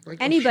mean, Like,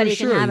 anybody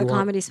sure, can have you a want-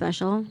 comedy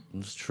special.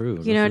 It's true.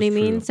 You know what I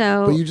mean?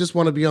 So But you just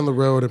want to be on the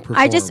road and perform.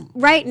 I just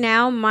right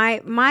now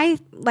my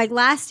like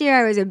last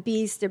year I was a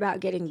beast about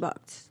getting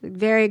booked. Like,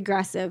 very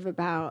aggressive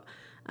about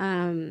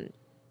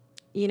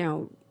you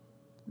know,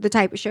 the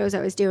type of shows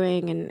I was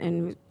doing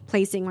and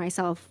placing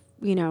myself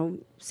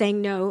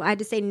saying no. I had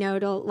to say no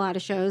to a lot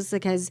of shows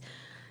because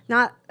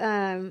not.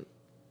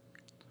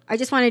 I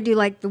just want to do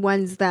like the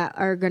ones that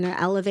are going to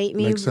elevate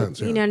me. Makes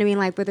sense, yeah. You know what I mean?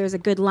 Like, where there's a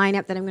good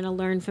lineup that I'm going to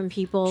learn from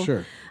people.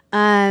 Sure.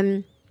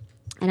 And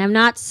I'm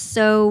not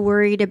so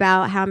worried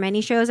about how many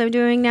shows I'm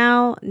doing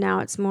now. Now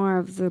it's more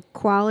of the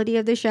quality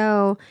of the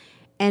show,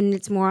 and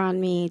it's more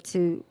on me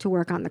to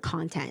work on the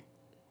content.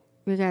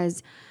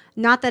 Because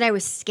not that I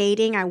was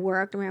skating, I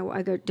worked. I mean,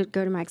 I go to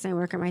mics and I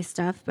work on my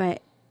stuff,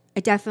 but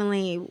I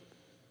definitely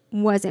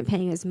wasn't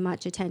paying as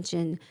much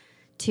attention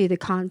to the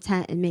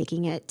content and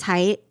making it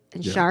tight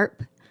and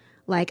sharp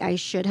like I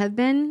should have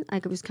been.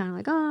 Like, it was kind of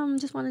like, I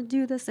just want to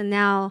do this, and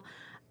now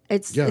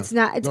it's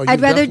not. It's, No,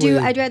 I'd rather do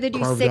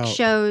carved 6 out.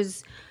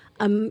 shows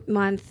a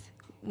month,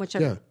 which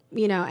and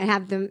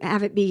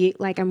have it be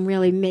like I'm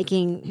really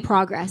making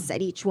progress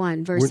at each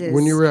one versus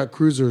When you were at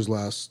Cruisers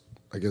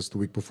I guess the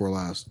week before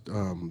last,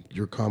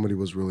 your comedy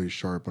was really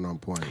sharp and on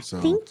point.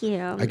 So Thank you.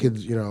 I could,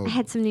 I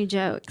had some new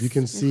jokes. you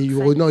can see,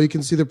 It's you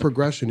can see the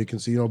progression. You can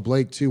see,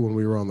 Blake too, when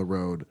we were on the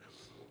road,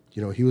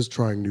 he was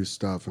trying new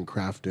stuff and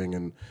crafting,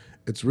 and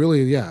it's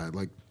really,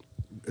 like,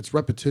 it's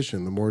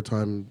repetition. The more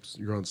times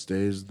you're on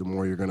stage, the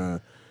more you're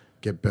gonna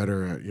get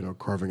better at,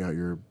 carving out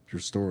your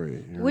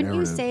story. Your Wouldn't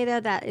you narrative. say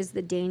that is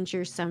the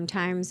danger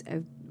sometimes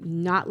of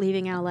not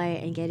leaving LA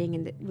and getting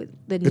in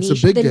the It's a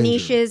niche, big the danger.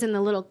 niches and the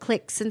little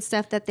cliques and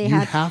stuff that they You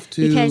have? have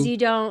to- because you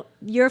don't.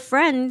 Your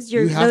friends,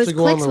 You have those to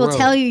go on cliques the will road.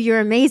 tell you you're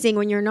amazing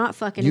when you're not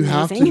fucking You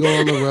amazing. have to go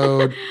on the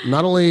road,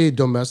 not only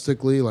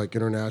domestically, like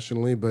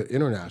internationally, but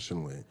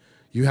internationally.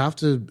 You have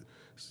to,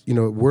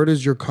 where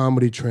does your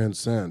comedy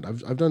transcend?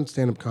 I've done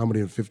stand-up comedy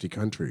in 50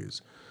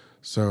 countries,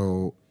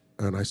 so,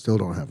 and I still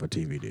don't have a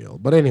TV deal.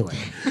 But anyway,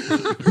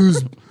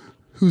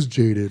 who's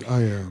jaded?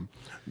 I am.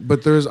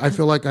 But I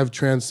feel like I've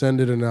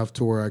transcended enough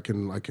to where I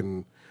can,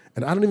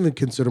 and I don't even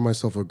consider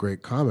myself a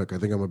great comic. I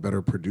think I'm a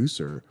better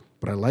producer,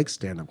 but I like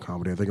stand-up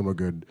comedy. I think I'm a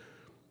good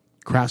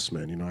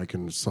craftsman. I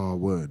can saw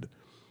wood.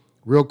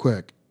 Real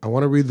quick, I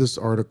want to read this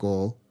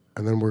article,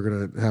 and then we're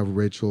going to have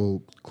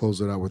Rachel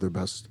close it out with her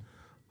best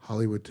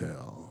Hollywood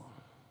tale.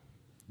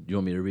 You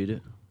want me to read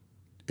it?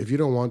 If you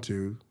don't want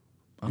to,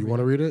 you want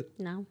to read it?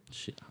 No,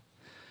 Shit.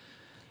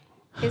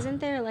 isn't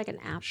there like an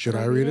app? Should to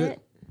I read it?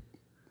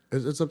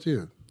 It's up to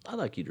you. I'd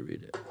like you to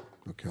read it.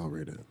 Okay, I'll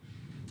read it.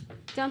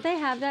 Don't they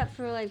have that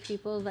for like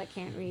people that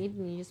can't read,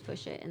 and you just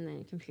push it and then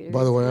your computer?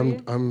 By the way,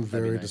 reads for you? I'm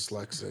very nice.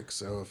 dyslexic,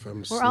 so if I'm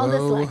We're slow, all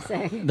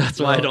dyslexic. That's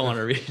why I don't want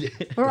to read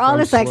it. We're all I'm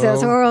dyslexic, so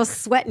slow- we're all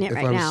sweating it if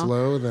right I'm now.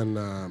 slow,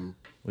 then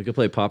We could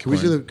play can popcorn.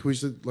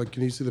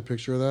 can you see the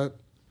picture of that,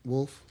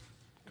 Wolf?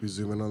 Can we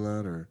zoom in on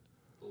that or?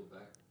 Pull it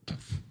back. Pull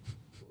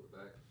it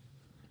back.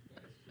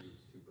 Yeah,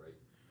 it's too bright.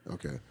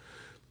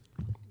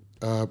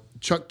 Okay.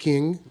 Chuck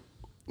King,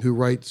 who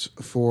writes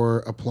for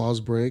Applause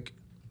Break,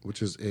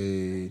 which is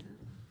a...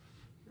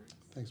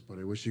 Thanks,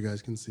 buddy. I wish you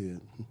guys can see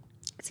it.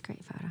 It's a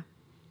great photo.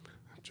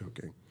 I'm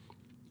joking.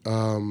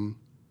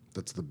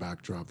 That's the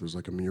backdrop. There's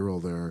like a mural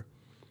there.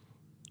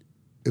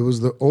 It was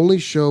the only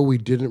show we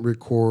didn't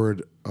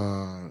record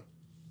on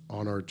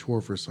our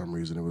tour for some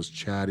reason. It was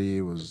chatty.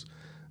 It was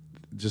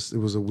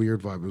a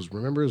weird vibe.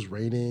 Remember, it was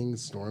raining,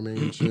 storming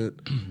and shit.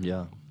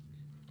 Yeah.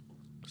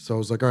 So I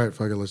was like, all right,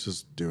 fuck it, let's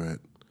just do it.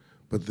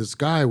 But this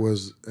guy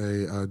was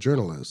a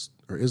journalist,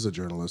 or is a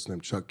journalist,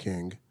 named Chuck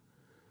King.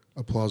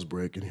 Applause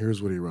Break, and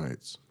here's what he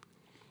writes.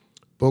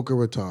 Boca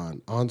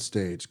Raton, on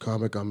stage,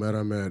 comic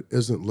Ahmed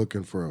isn't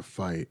looking for a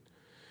fight.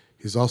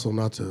 He's also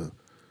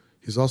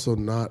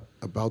not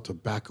about to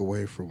back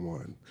away from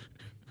one.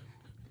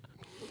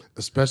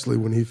 Especially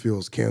when he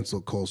feels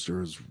cancel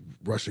culture is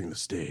rushing the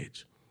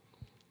stage.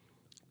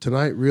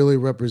 Tonight really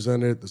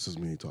represented, this is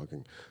me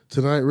talking,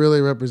 tonight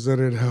really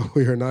represented how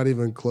we are not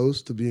even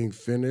close to being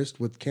finished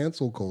with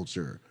cancel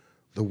culture,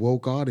 the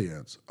woke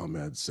audience,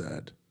 Ahmed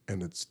said,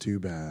 and it's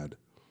too bad.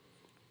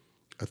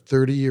 A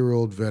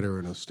 30-year-old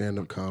veteran of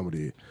stand-up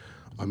comedy,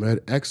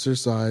 Ahmed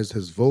exercised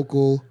his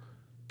vocal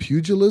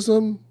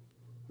pugilism.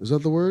 Is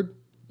that the word?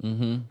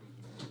 Mm-hmm.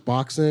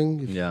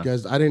 Boxing. If Yeah. you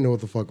guys, I didn't know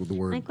what the fuck was the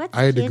word. Like, what's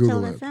I had to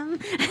Google it.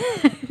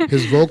 pugilism?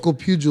 His vocal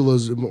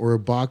pugilism or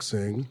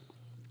boxing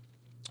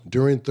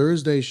during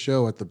Thursday's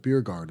show at the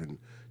Beer Garden,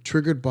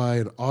 triggered by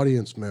an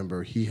audience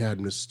member he had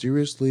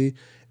mysteriously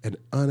and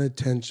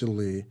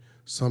unintentionally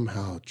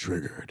somehow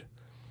triggered.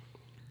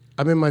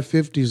 I'm in my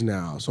 50s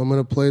now, so I'm in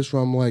a place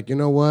where I'm like, you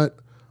know what?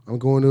 I'm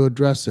going to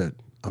address it,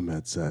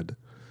 Ahmed said.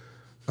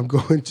 I'm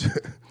going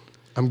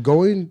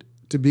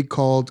to be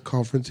called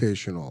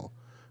confrontational,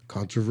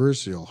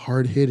 controversial,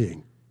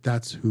 hard-hitting.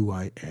 That's who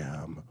I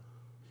am.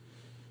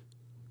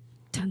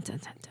 Dun, dun,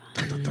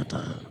 dun,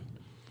 dun.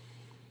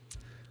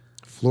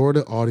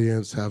 Florida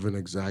audience haven't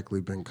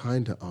exactly been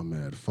kind to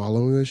Ahmed.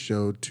 Following the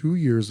show 2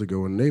 years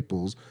ago in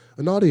Naples,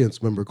 an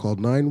audience member called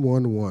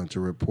 911 to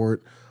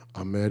report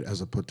Ahmed as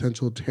a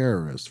potential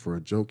terrorist for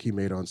a joke he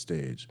made on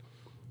stage.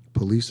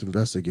 Police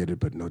investigated,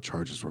 but no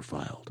charges were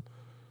filed.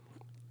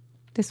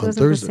 This On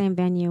wasn't Thursday. the same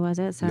venue, was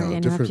it? Sorry No, to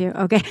interrupt you.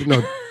 different-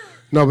 Okay.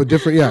 No, but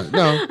different. Yeah,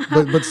 no,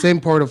 but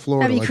same part of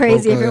Florida. That'd be like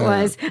crazy Boca, if it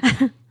yeah.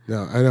 was.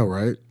 Yeah, I know,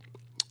 right?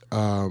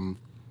 Where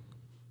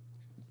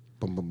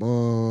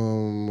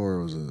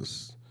was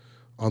this?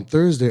 On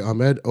Thursday,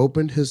 Ahmed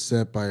opened his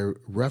set by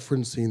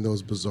referencing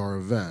those bizarre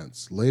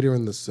events. Later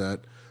in the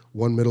set,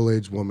 one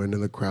middle-aged woman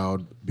in the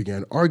crowd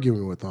began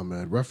arguing with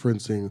Ahmed,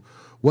 referencing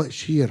what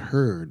she had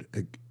heard,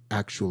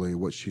 actually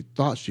what she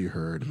thought she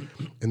heard,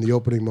 in the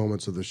opening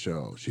moments of the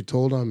show. She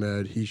told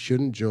Ahmed he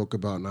shouldn't joke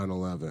about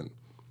 9/11.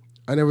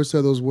 I never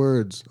said those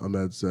words,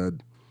 Ahmed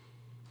said.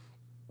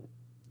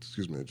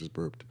 Excuse me, I just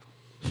burped.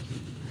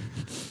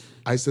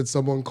 I said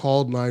someone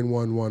called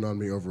 911 on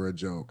me over a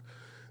joke.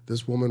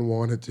 This woman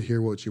wanted to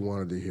hear what she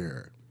wanted to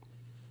hear.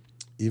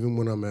 Even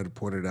when Ahmed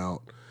pointed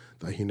out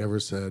that he never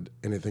said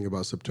anything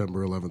about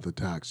September 11th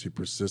attacks, she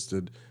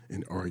persisted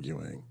in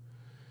arguing.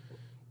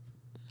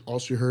 All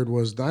she heard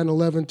was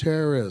 9/11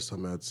 terrorists,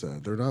 Ahmed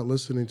said. They're not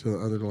listening to the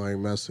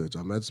underlying message.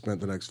 Ahmed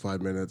spent the next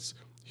 5 minutes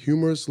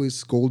humorously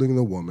scolding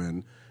the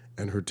woman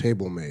and her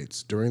table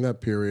mates. During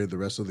that period, the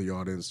rest of the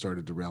audience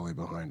started to rally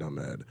behind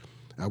Ahmed.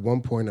 At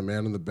one point, a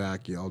man in the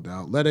back yelled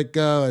out, "Let it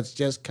go, it's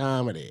just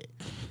comedy."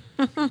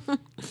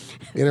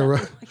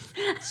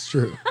 It's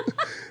true.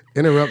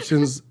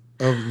 Interruptions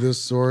of this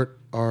sort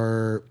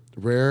are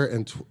rare,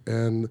 and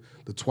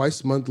the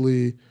twice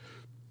monthly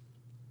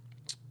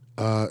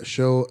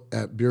show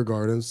at Beer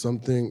Garden,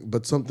 something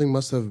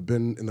must have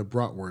been in the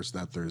bratwurst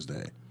that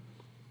Thursday.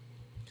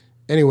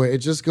 Anyway, it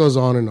just goes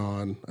on and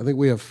on. I think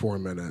we have 4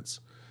 minutes.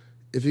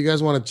 If you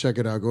guys want to check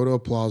it out, go to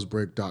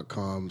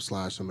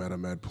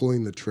applauseBreak.com/Ahmed.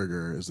 Pulling the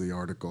Trigger is the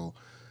article.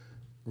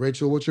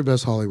 Rachel, what's your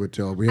best Hollywood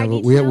tale? We have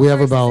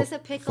about Is this a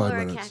pickle 5 or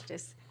minutes. a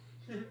cactus?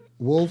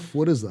 Wolf,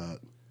 what is that?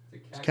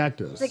 It's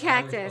cactus. The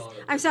cactus.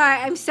 I'm sorry,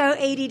 I'm so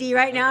ADD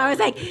right now. I was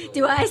like,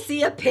 do I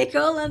see a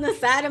pickle on the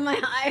side of my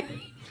eye?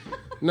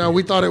 No,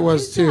 we thought it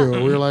was too. They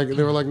were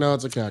like, no,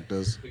 it's a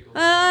cactus.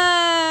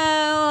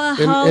 Oh,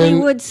 In-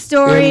 Hollywood in-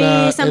 story,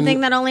 in, something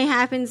in- that only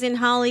happens in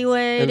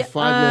Hollywood. In 5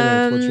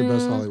 minutes, what's your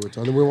best Hollywood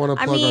tale? And we want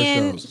to I plug our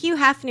mean, shows. Hugh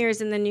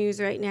Hefner's in the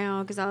news right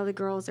now because all the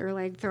girls are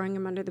like throwing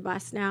him under the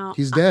bus now.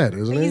 He's dead,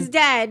 isn't he? He's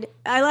dead.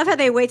 I love how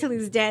they wait till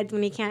he's dead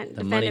when he can't The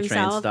defend money train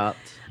himself. stopped.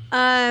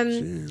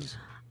 Jeez.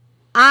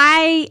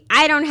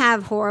 I don't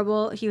have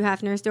horrible Hugh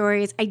Hefner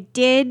stories. I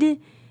did.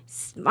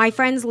 My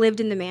friends lived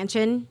in the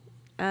mansion.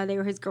 They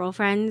were his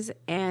girlfriends,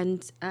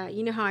 and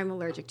you know how I'm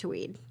allergic to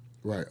weed.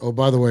 Right. Oh,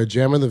 by the way,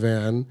 Jam in the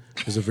Van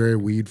is a very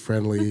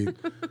weed-friendly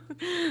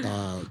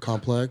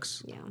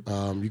complex.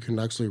 Yeah. You can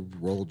actually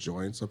roll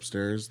joints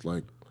upstairs,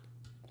 like,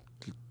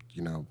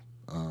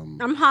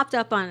 I'm hopped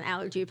up on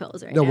allergy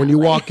pills right No, now. when you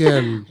like- walk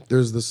in,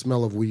 there's the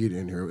smell of weed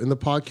in here. In the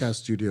podcast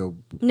studio,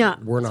 no,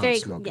 we're it's not very,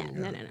 smoking.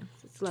 Yeah, yet. no.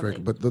 It's It's lovely.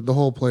 very- but the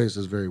whole place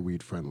is very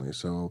weed-friendly.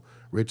 So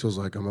Rachel's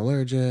like, I'm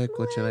allergic.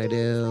 What should I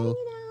do?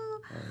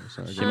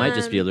 Sorry. She might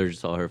just be allergic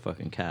to all her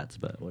fucking cats,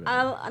 but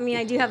whatever. I mean,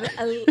 I do have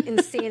an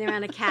insane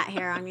amount of cat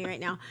hair on me right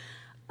now.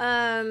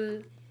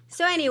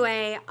 So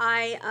anyway,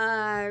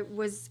 I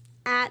was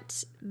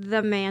at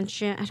the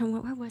mansion. I don't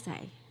know, where was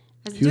I?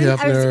 I was Hugh doing,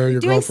 Hefner, your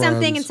doing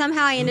something, girlfriends. and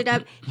somehow I ended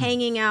up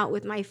hanging out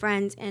with my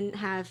friends and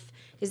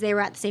because they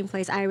were at the same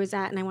place I was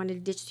at, and I wanted to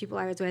ditch people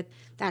I was with.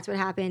 That's what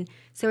happened.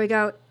 So we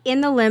go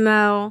in the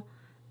limo.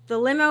 The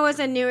limo was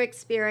a new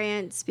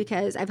experience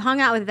because I've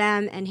hung out with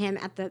them and him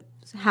at the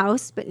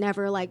house, but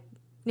never like,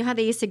 you know how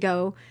they used to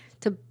go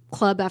to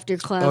club after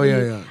club. Oh, yeah,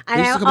 yeah. They And used to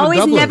I come in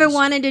always never doublets.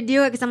 wanted to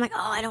do it because I'm like,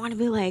 oh, I don't want to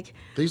be like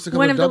They used to come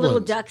one in of the little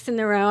doublets. ducks in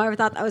the row. I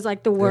thought that was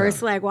like the worst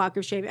Yeah. like walk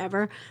of shame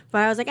ever.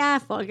 But I was like,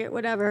 fuck it,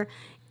 whatever.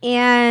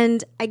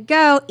 And I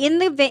go in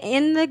the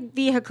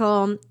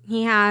vehicle.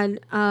 He had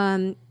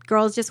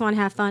Girls Just Want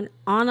to Have Fun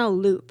on a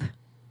loop.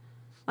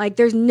 Like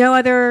there's no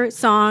other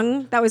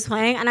song that was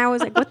playing, and I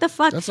was like, "What the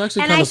fuck?" That's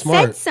actually and kinda I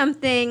smart.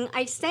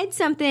 said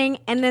something,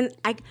 and then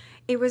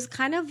it was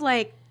kind of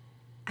like,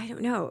 I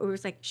don't know. It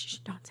was like, "Shh,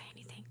 don't say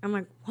anything." I'm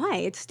like, "Why?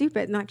 It's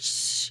stupid." And I'm like,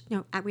 "Shh,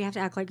 no, we have to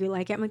act like you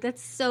like it." I'm like,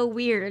 "That's so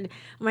weird."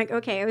 I'm like,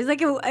 "Okay." It was like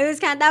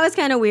that was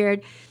kind of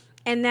weird,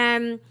 and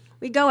then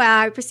we go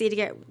out. I proceed to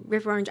get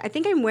Rip Orange. I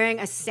think I'm wearing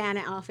a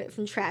Santa outfit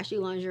from Trashy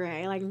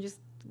Lingerie. Like I'm just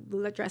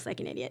dressed like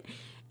an idiot,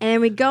 and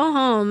then we go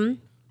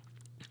home.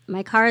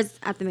 My car's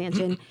at the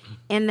mansion,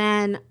 and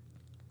then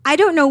I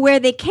don't know where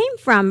they came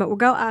from, but we'll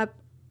go up,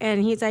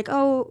 and he's like,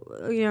 "Oh,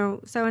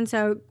 so and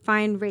so,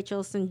 find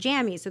Rachel some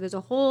jammies." So there's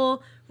a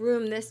whole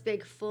room this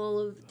big full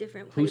of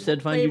different Who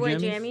said find you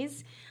Playboy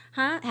jammies?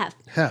 Huh? Hef.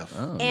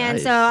 Oh, And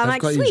nice. so I'm Hef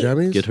like, got you sweet.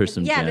 jammies? Get her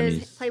some Yeah, there's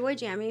jammies. Playboy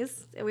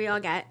jammies that we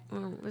all get.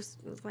 It was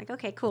like,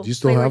 okay, cool. Do you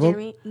still Playboy have 'em?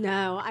 jammy.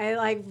 No, I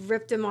like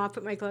ripped them off,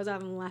 put my clothes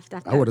off, and left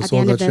after. I would've at the sold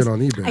end that of this. shit on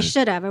eBay. I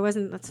should have. I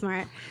wasn't that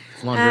smart.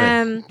 It's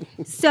lingerie.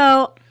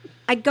 So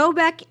I go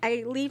back.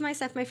 I leave my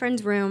stuff in my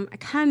friend's room. I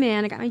come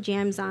in. I got my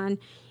jams on,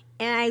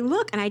 and I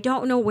look, and I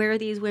don't know where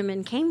these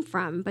women came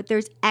from, but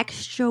there's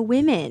extra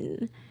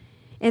women,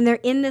 and they're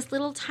in this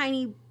little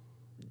tiny.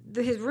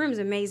 His room's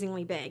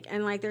amazingly big,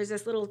 and like there's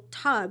this little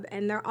tub,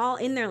 and they're all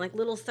in there like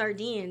little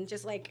sardines,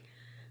 just like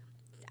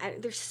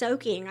they're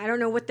soaking. I don't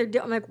know what they're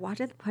doing. I'm like, what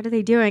are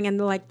they doing? And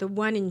the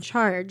one in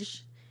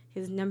charge,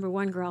 his number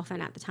one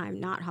girlfriend at the time,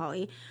 not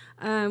Holly,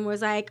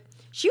 was like,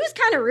 she was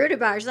kind of rude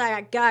about it. She's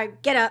like,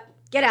 God, get up,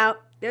 get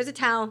out. There's a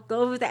towel. Go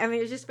over there. I mean,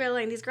 it was just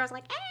feeling these girls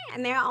like,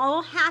 and they're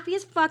all happy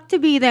as fuck to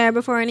be there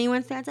before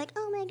anyone starts like,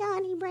 oh my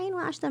God, he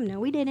brainwashed them. No,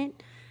 we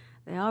didn't.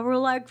 They all were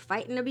like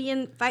fighting to be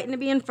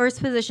in first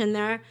position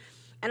there.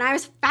 And I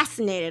was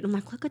fascinated. I'm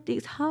like, look at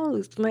these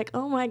hoes. I'm like,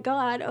 oh my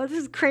God, oh, this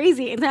is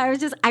crazy. And I was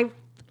just, I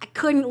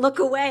couldn't look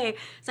away.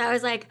 So I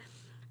was like,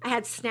 I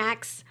had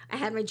snacks. I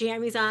had my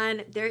jammies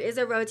on. There is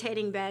a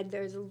rotating bed.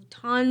 There's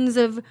tons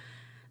of,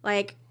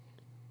 like,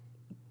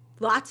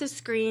 lots of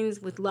screens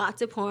with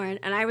lots of porn.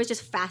 And I was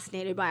just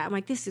fascinated by it. I'm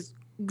like, this is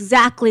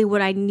exactly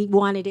what I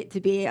wanted it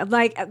to be. I'm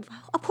like,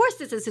 of course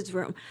this is his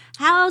room.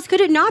 How else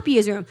could it not be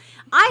his room?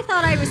 I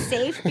thought I was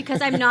safe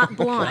because I'm not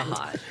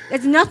blonde.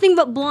 It's nothing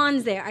but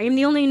blondes there. I am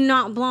the only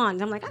not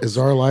blonde. I'm like, Is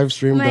our live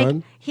stream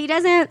done? He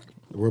doesn't.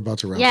 We're about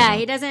to wrap Yeah, it up.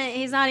 he doesn't.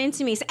 He's not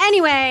into me. So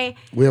anyway,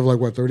 We have like,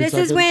 what, 30 this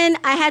seconds? is when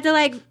I had to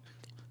like.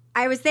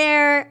 I was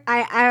there.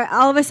 I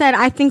all of a sudden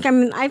I think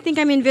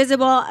I'm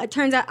invisible. It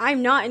turns out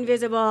I'm not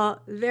invisible.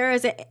 There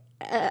is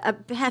a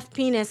half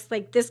penis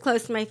like this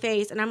close to my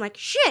face, and I'm like,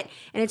 shit,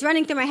 and it's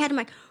running through my head. I'm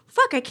like,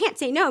 fuck, I can't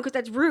say no because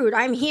that's rude.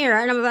 I'm here,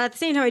 and I'm at the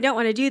same time I don't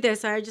want to do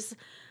this. So I just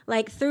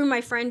like threw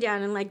my friend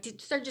down and like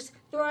started just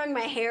throwing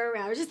my hair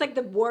around. It was just like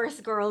the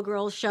worst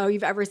girl show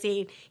you've ever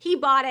seen. He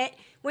bought it,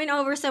 went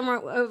over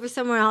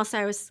somewhere else.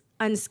 I was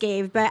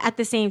unscathed, but at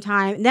the same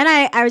time, then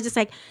I was just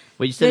like,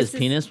 Wait, you said this his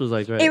penis was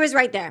like right? it was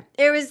right there.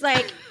 It was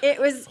like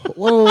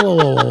Whoa.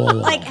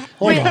 like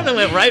Hold We on. kind of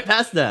went right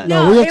past that.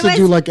 No. We have it to was-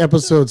 do like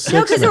episode 6.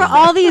 no, because there were now.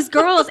 all these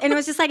girls, and it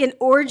was just like an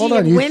orgy Hold on,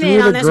 of you women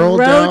threw on the this girl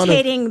down and-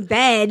 rotating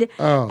bed.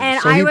 Oh,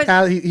 and so I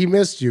was he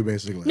missed you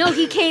basically. no,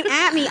 he came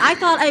at me. I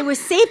thought I was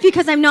safe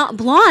because I'm not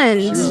blonde.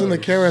 He was in the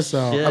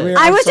carousel. Yeah. I mean,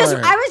 I I'm was sorry. just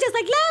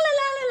like la la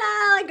la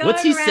la la. Like, going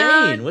What's he around.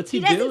 saying? What's he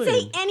doesn't doing?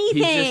 say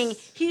anything.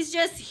 He's He's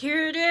just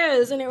here it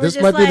is, and it was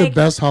This just might be like the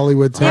best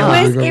Hollywood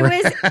talent we've ever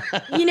it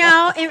was, you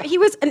know, he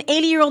was an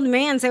 80-year-old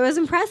man, so it was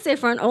impressive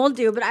for an old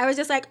dude. But I was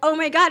just like, oh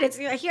my God, it's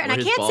here, and Were I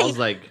his can't balls say.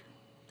 like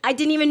I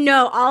didn't even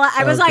know.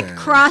 I was Okay. like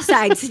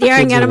cross-eyed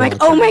staring Kids at are him like,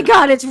 watching. oh my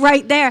God, it's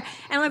right there.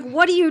 And I'm like,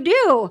 what do you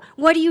do?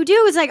 What do you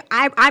do? It's like,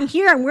 I'm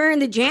here. I'm wearing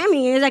the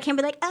jammies. I can't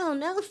be like, oh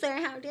no, sir,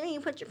 how dare you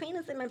put your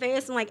penis in my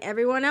face? And like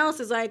everyone else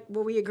is like,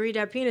 well, we agreed to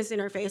have penis in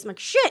our face. I'm like,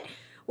 shit.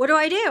 What do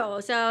I do?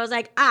 So I was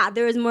like,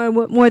 there was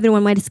more than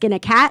one way to skin a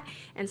cat.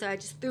 And so I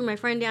just threw my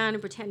friend down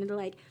and pretended to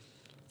like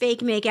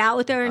fake make out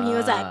with her. And he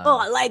was like, oh,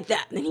 I like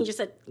that. And then he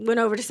just went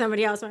over to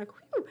somebody else. I'm like,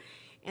 whew.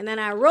 And then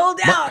I rolled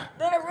out.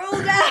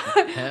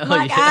 I'm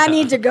like, yeah. I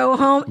need to go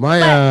home. My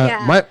But,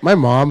 yeah. my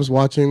mom's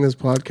watching this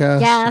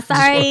podcast. Yeah,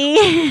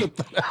 sorry.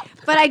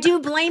 But I do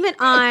blame it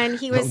on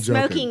he I'm was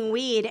joking. smoking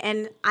weed,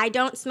 and I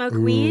don't smoke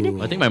weed.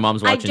 I think my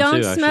mom's I watching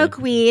don't too. Actually. smoke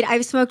weed.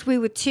 I've smoked weed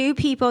with two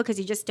people because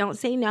you just don't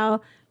say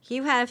no.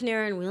 Hugh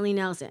Hefner and Willie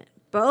Nelson.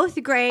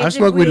 Both grades I of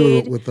smoked weed.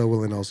 weed with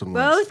Willie Nelson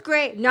once. Both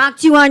great.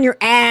 Knocked you on your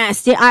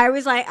ass. Yeah, I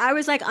was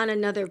like on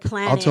another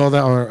planet. I'll tell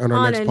that on our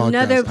On next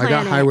another podcast. I got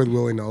planet. high with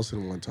Willie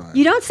Nelson one time.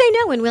 You don't say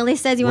no when Willie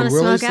says you When want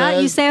to Willie smoke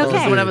out. You says- say Oh, okay.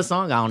 dude. Someone have a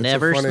song. I'll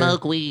never funny-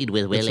 smoke weed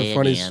with It's Willie a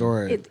funny again.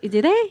 story.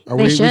 Do they?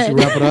 We should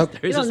wrap it up.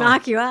 There's a It'll song.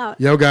 knock you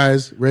out. Yo,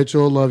 guys,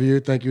 Rachel, love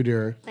you. Thank you,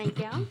 dear. Thank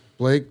you.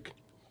 Blake,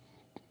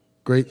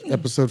 great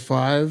episode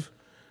 5.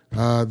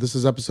 This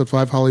is episode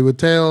 5, Hollywood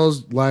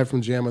Tales, live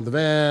from Jam in the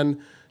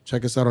Van.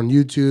 Check us out on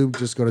YouTube.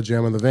 Just go to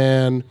Jam in the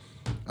Van.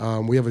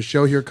 We have a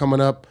show here coming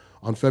up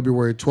on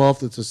February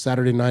 12th. It's a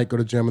Saturday night. Go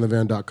to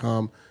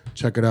jaminthevan.com.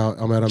 Check it out.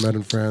 Ahmed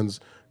and Friends.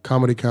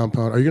 Comedy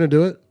Compound. Are you going to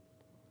do it?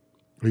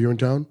 Are you in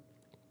town?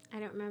 I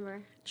don't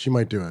remember. She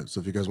might do it.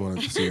 So if you guys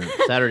want to see it.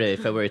 Saturday,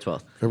 February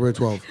 12th. February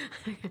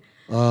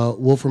 12th.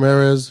 Wolf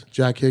Ramirez,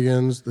 Jack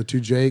Higgins, the two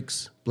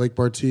Jakes, Blake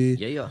Barty.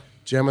 Yeah.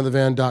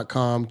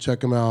 jaminthevan.com.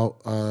 Check them out.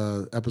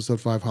 Episode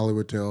 5,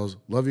 Hollywood Tales.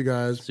 Love you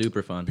guys.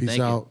 Super fun. Peace Thank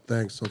you. out.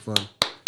 Thanks. So fun.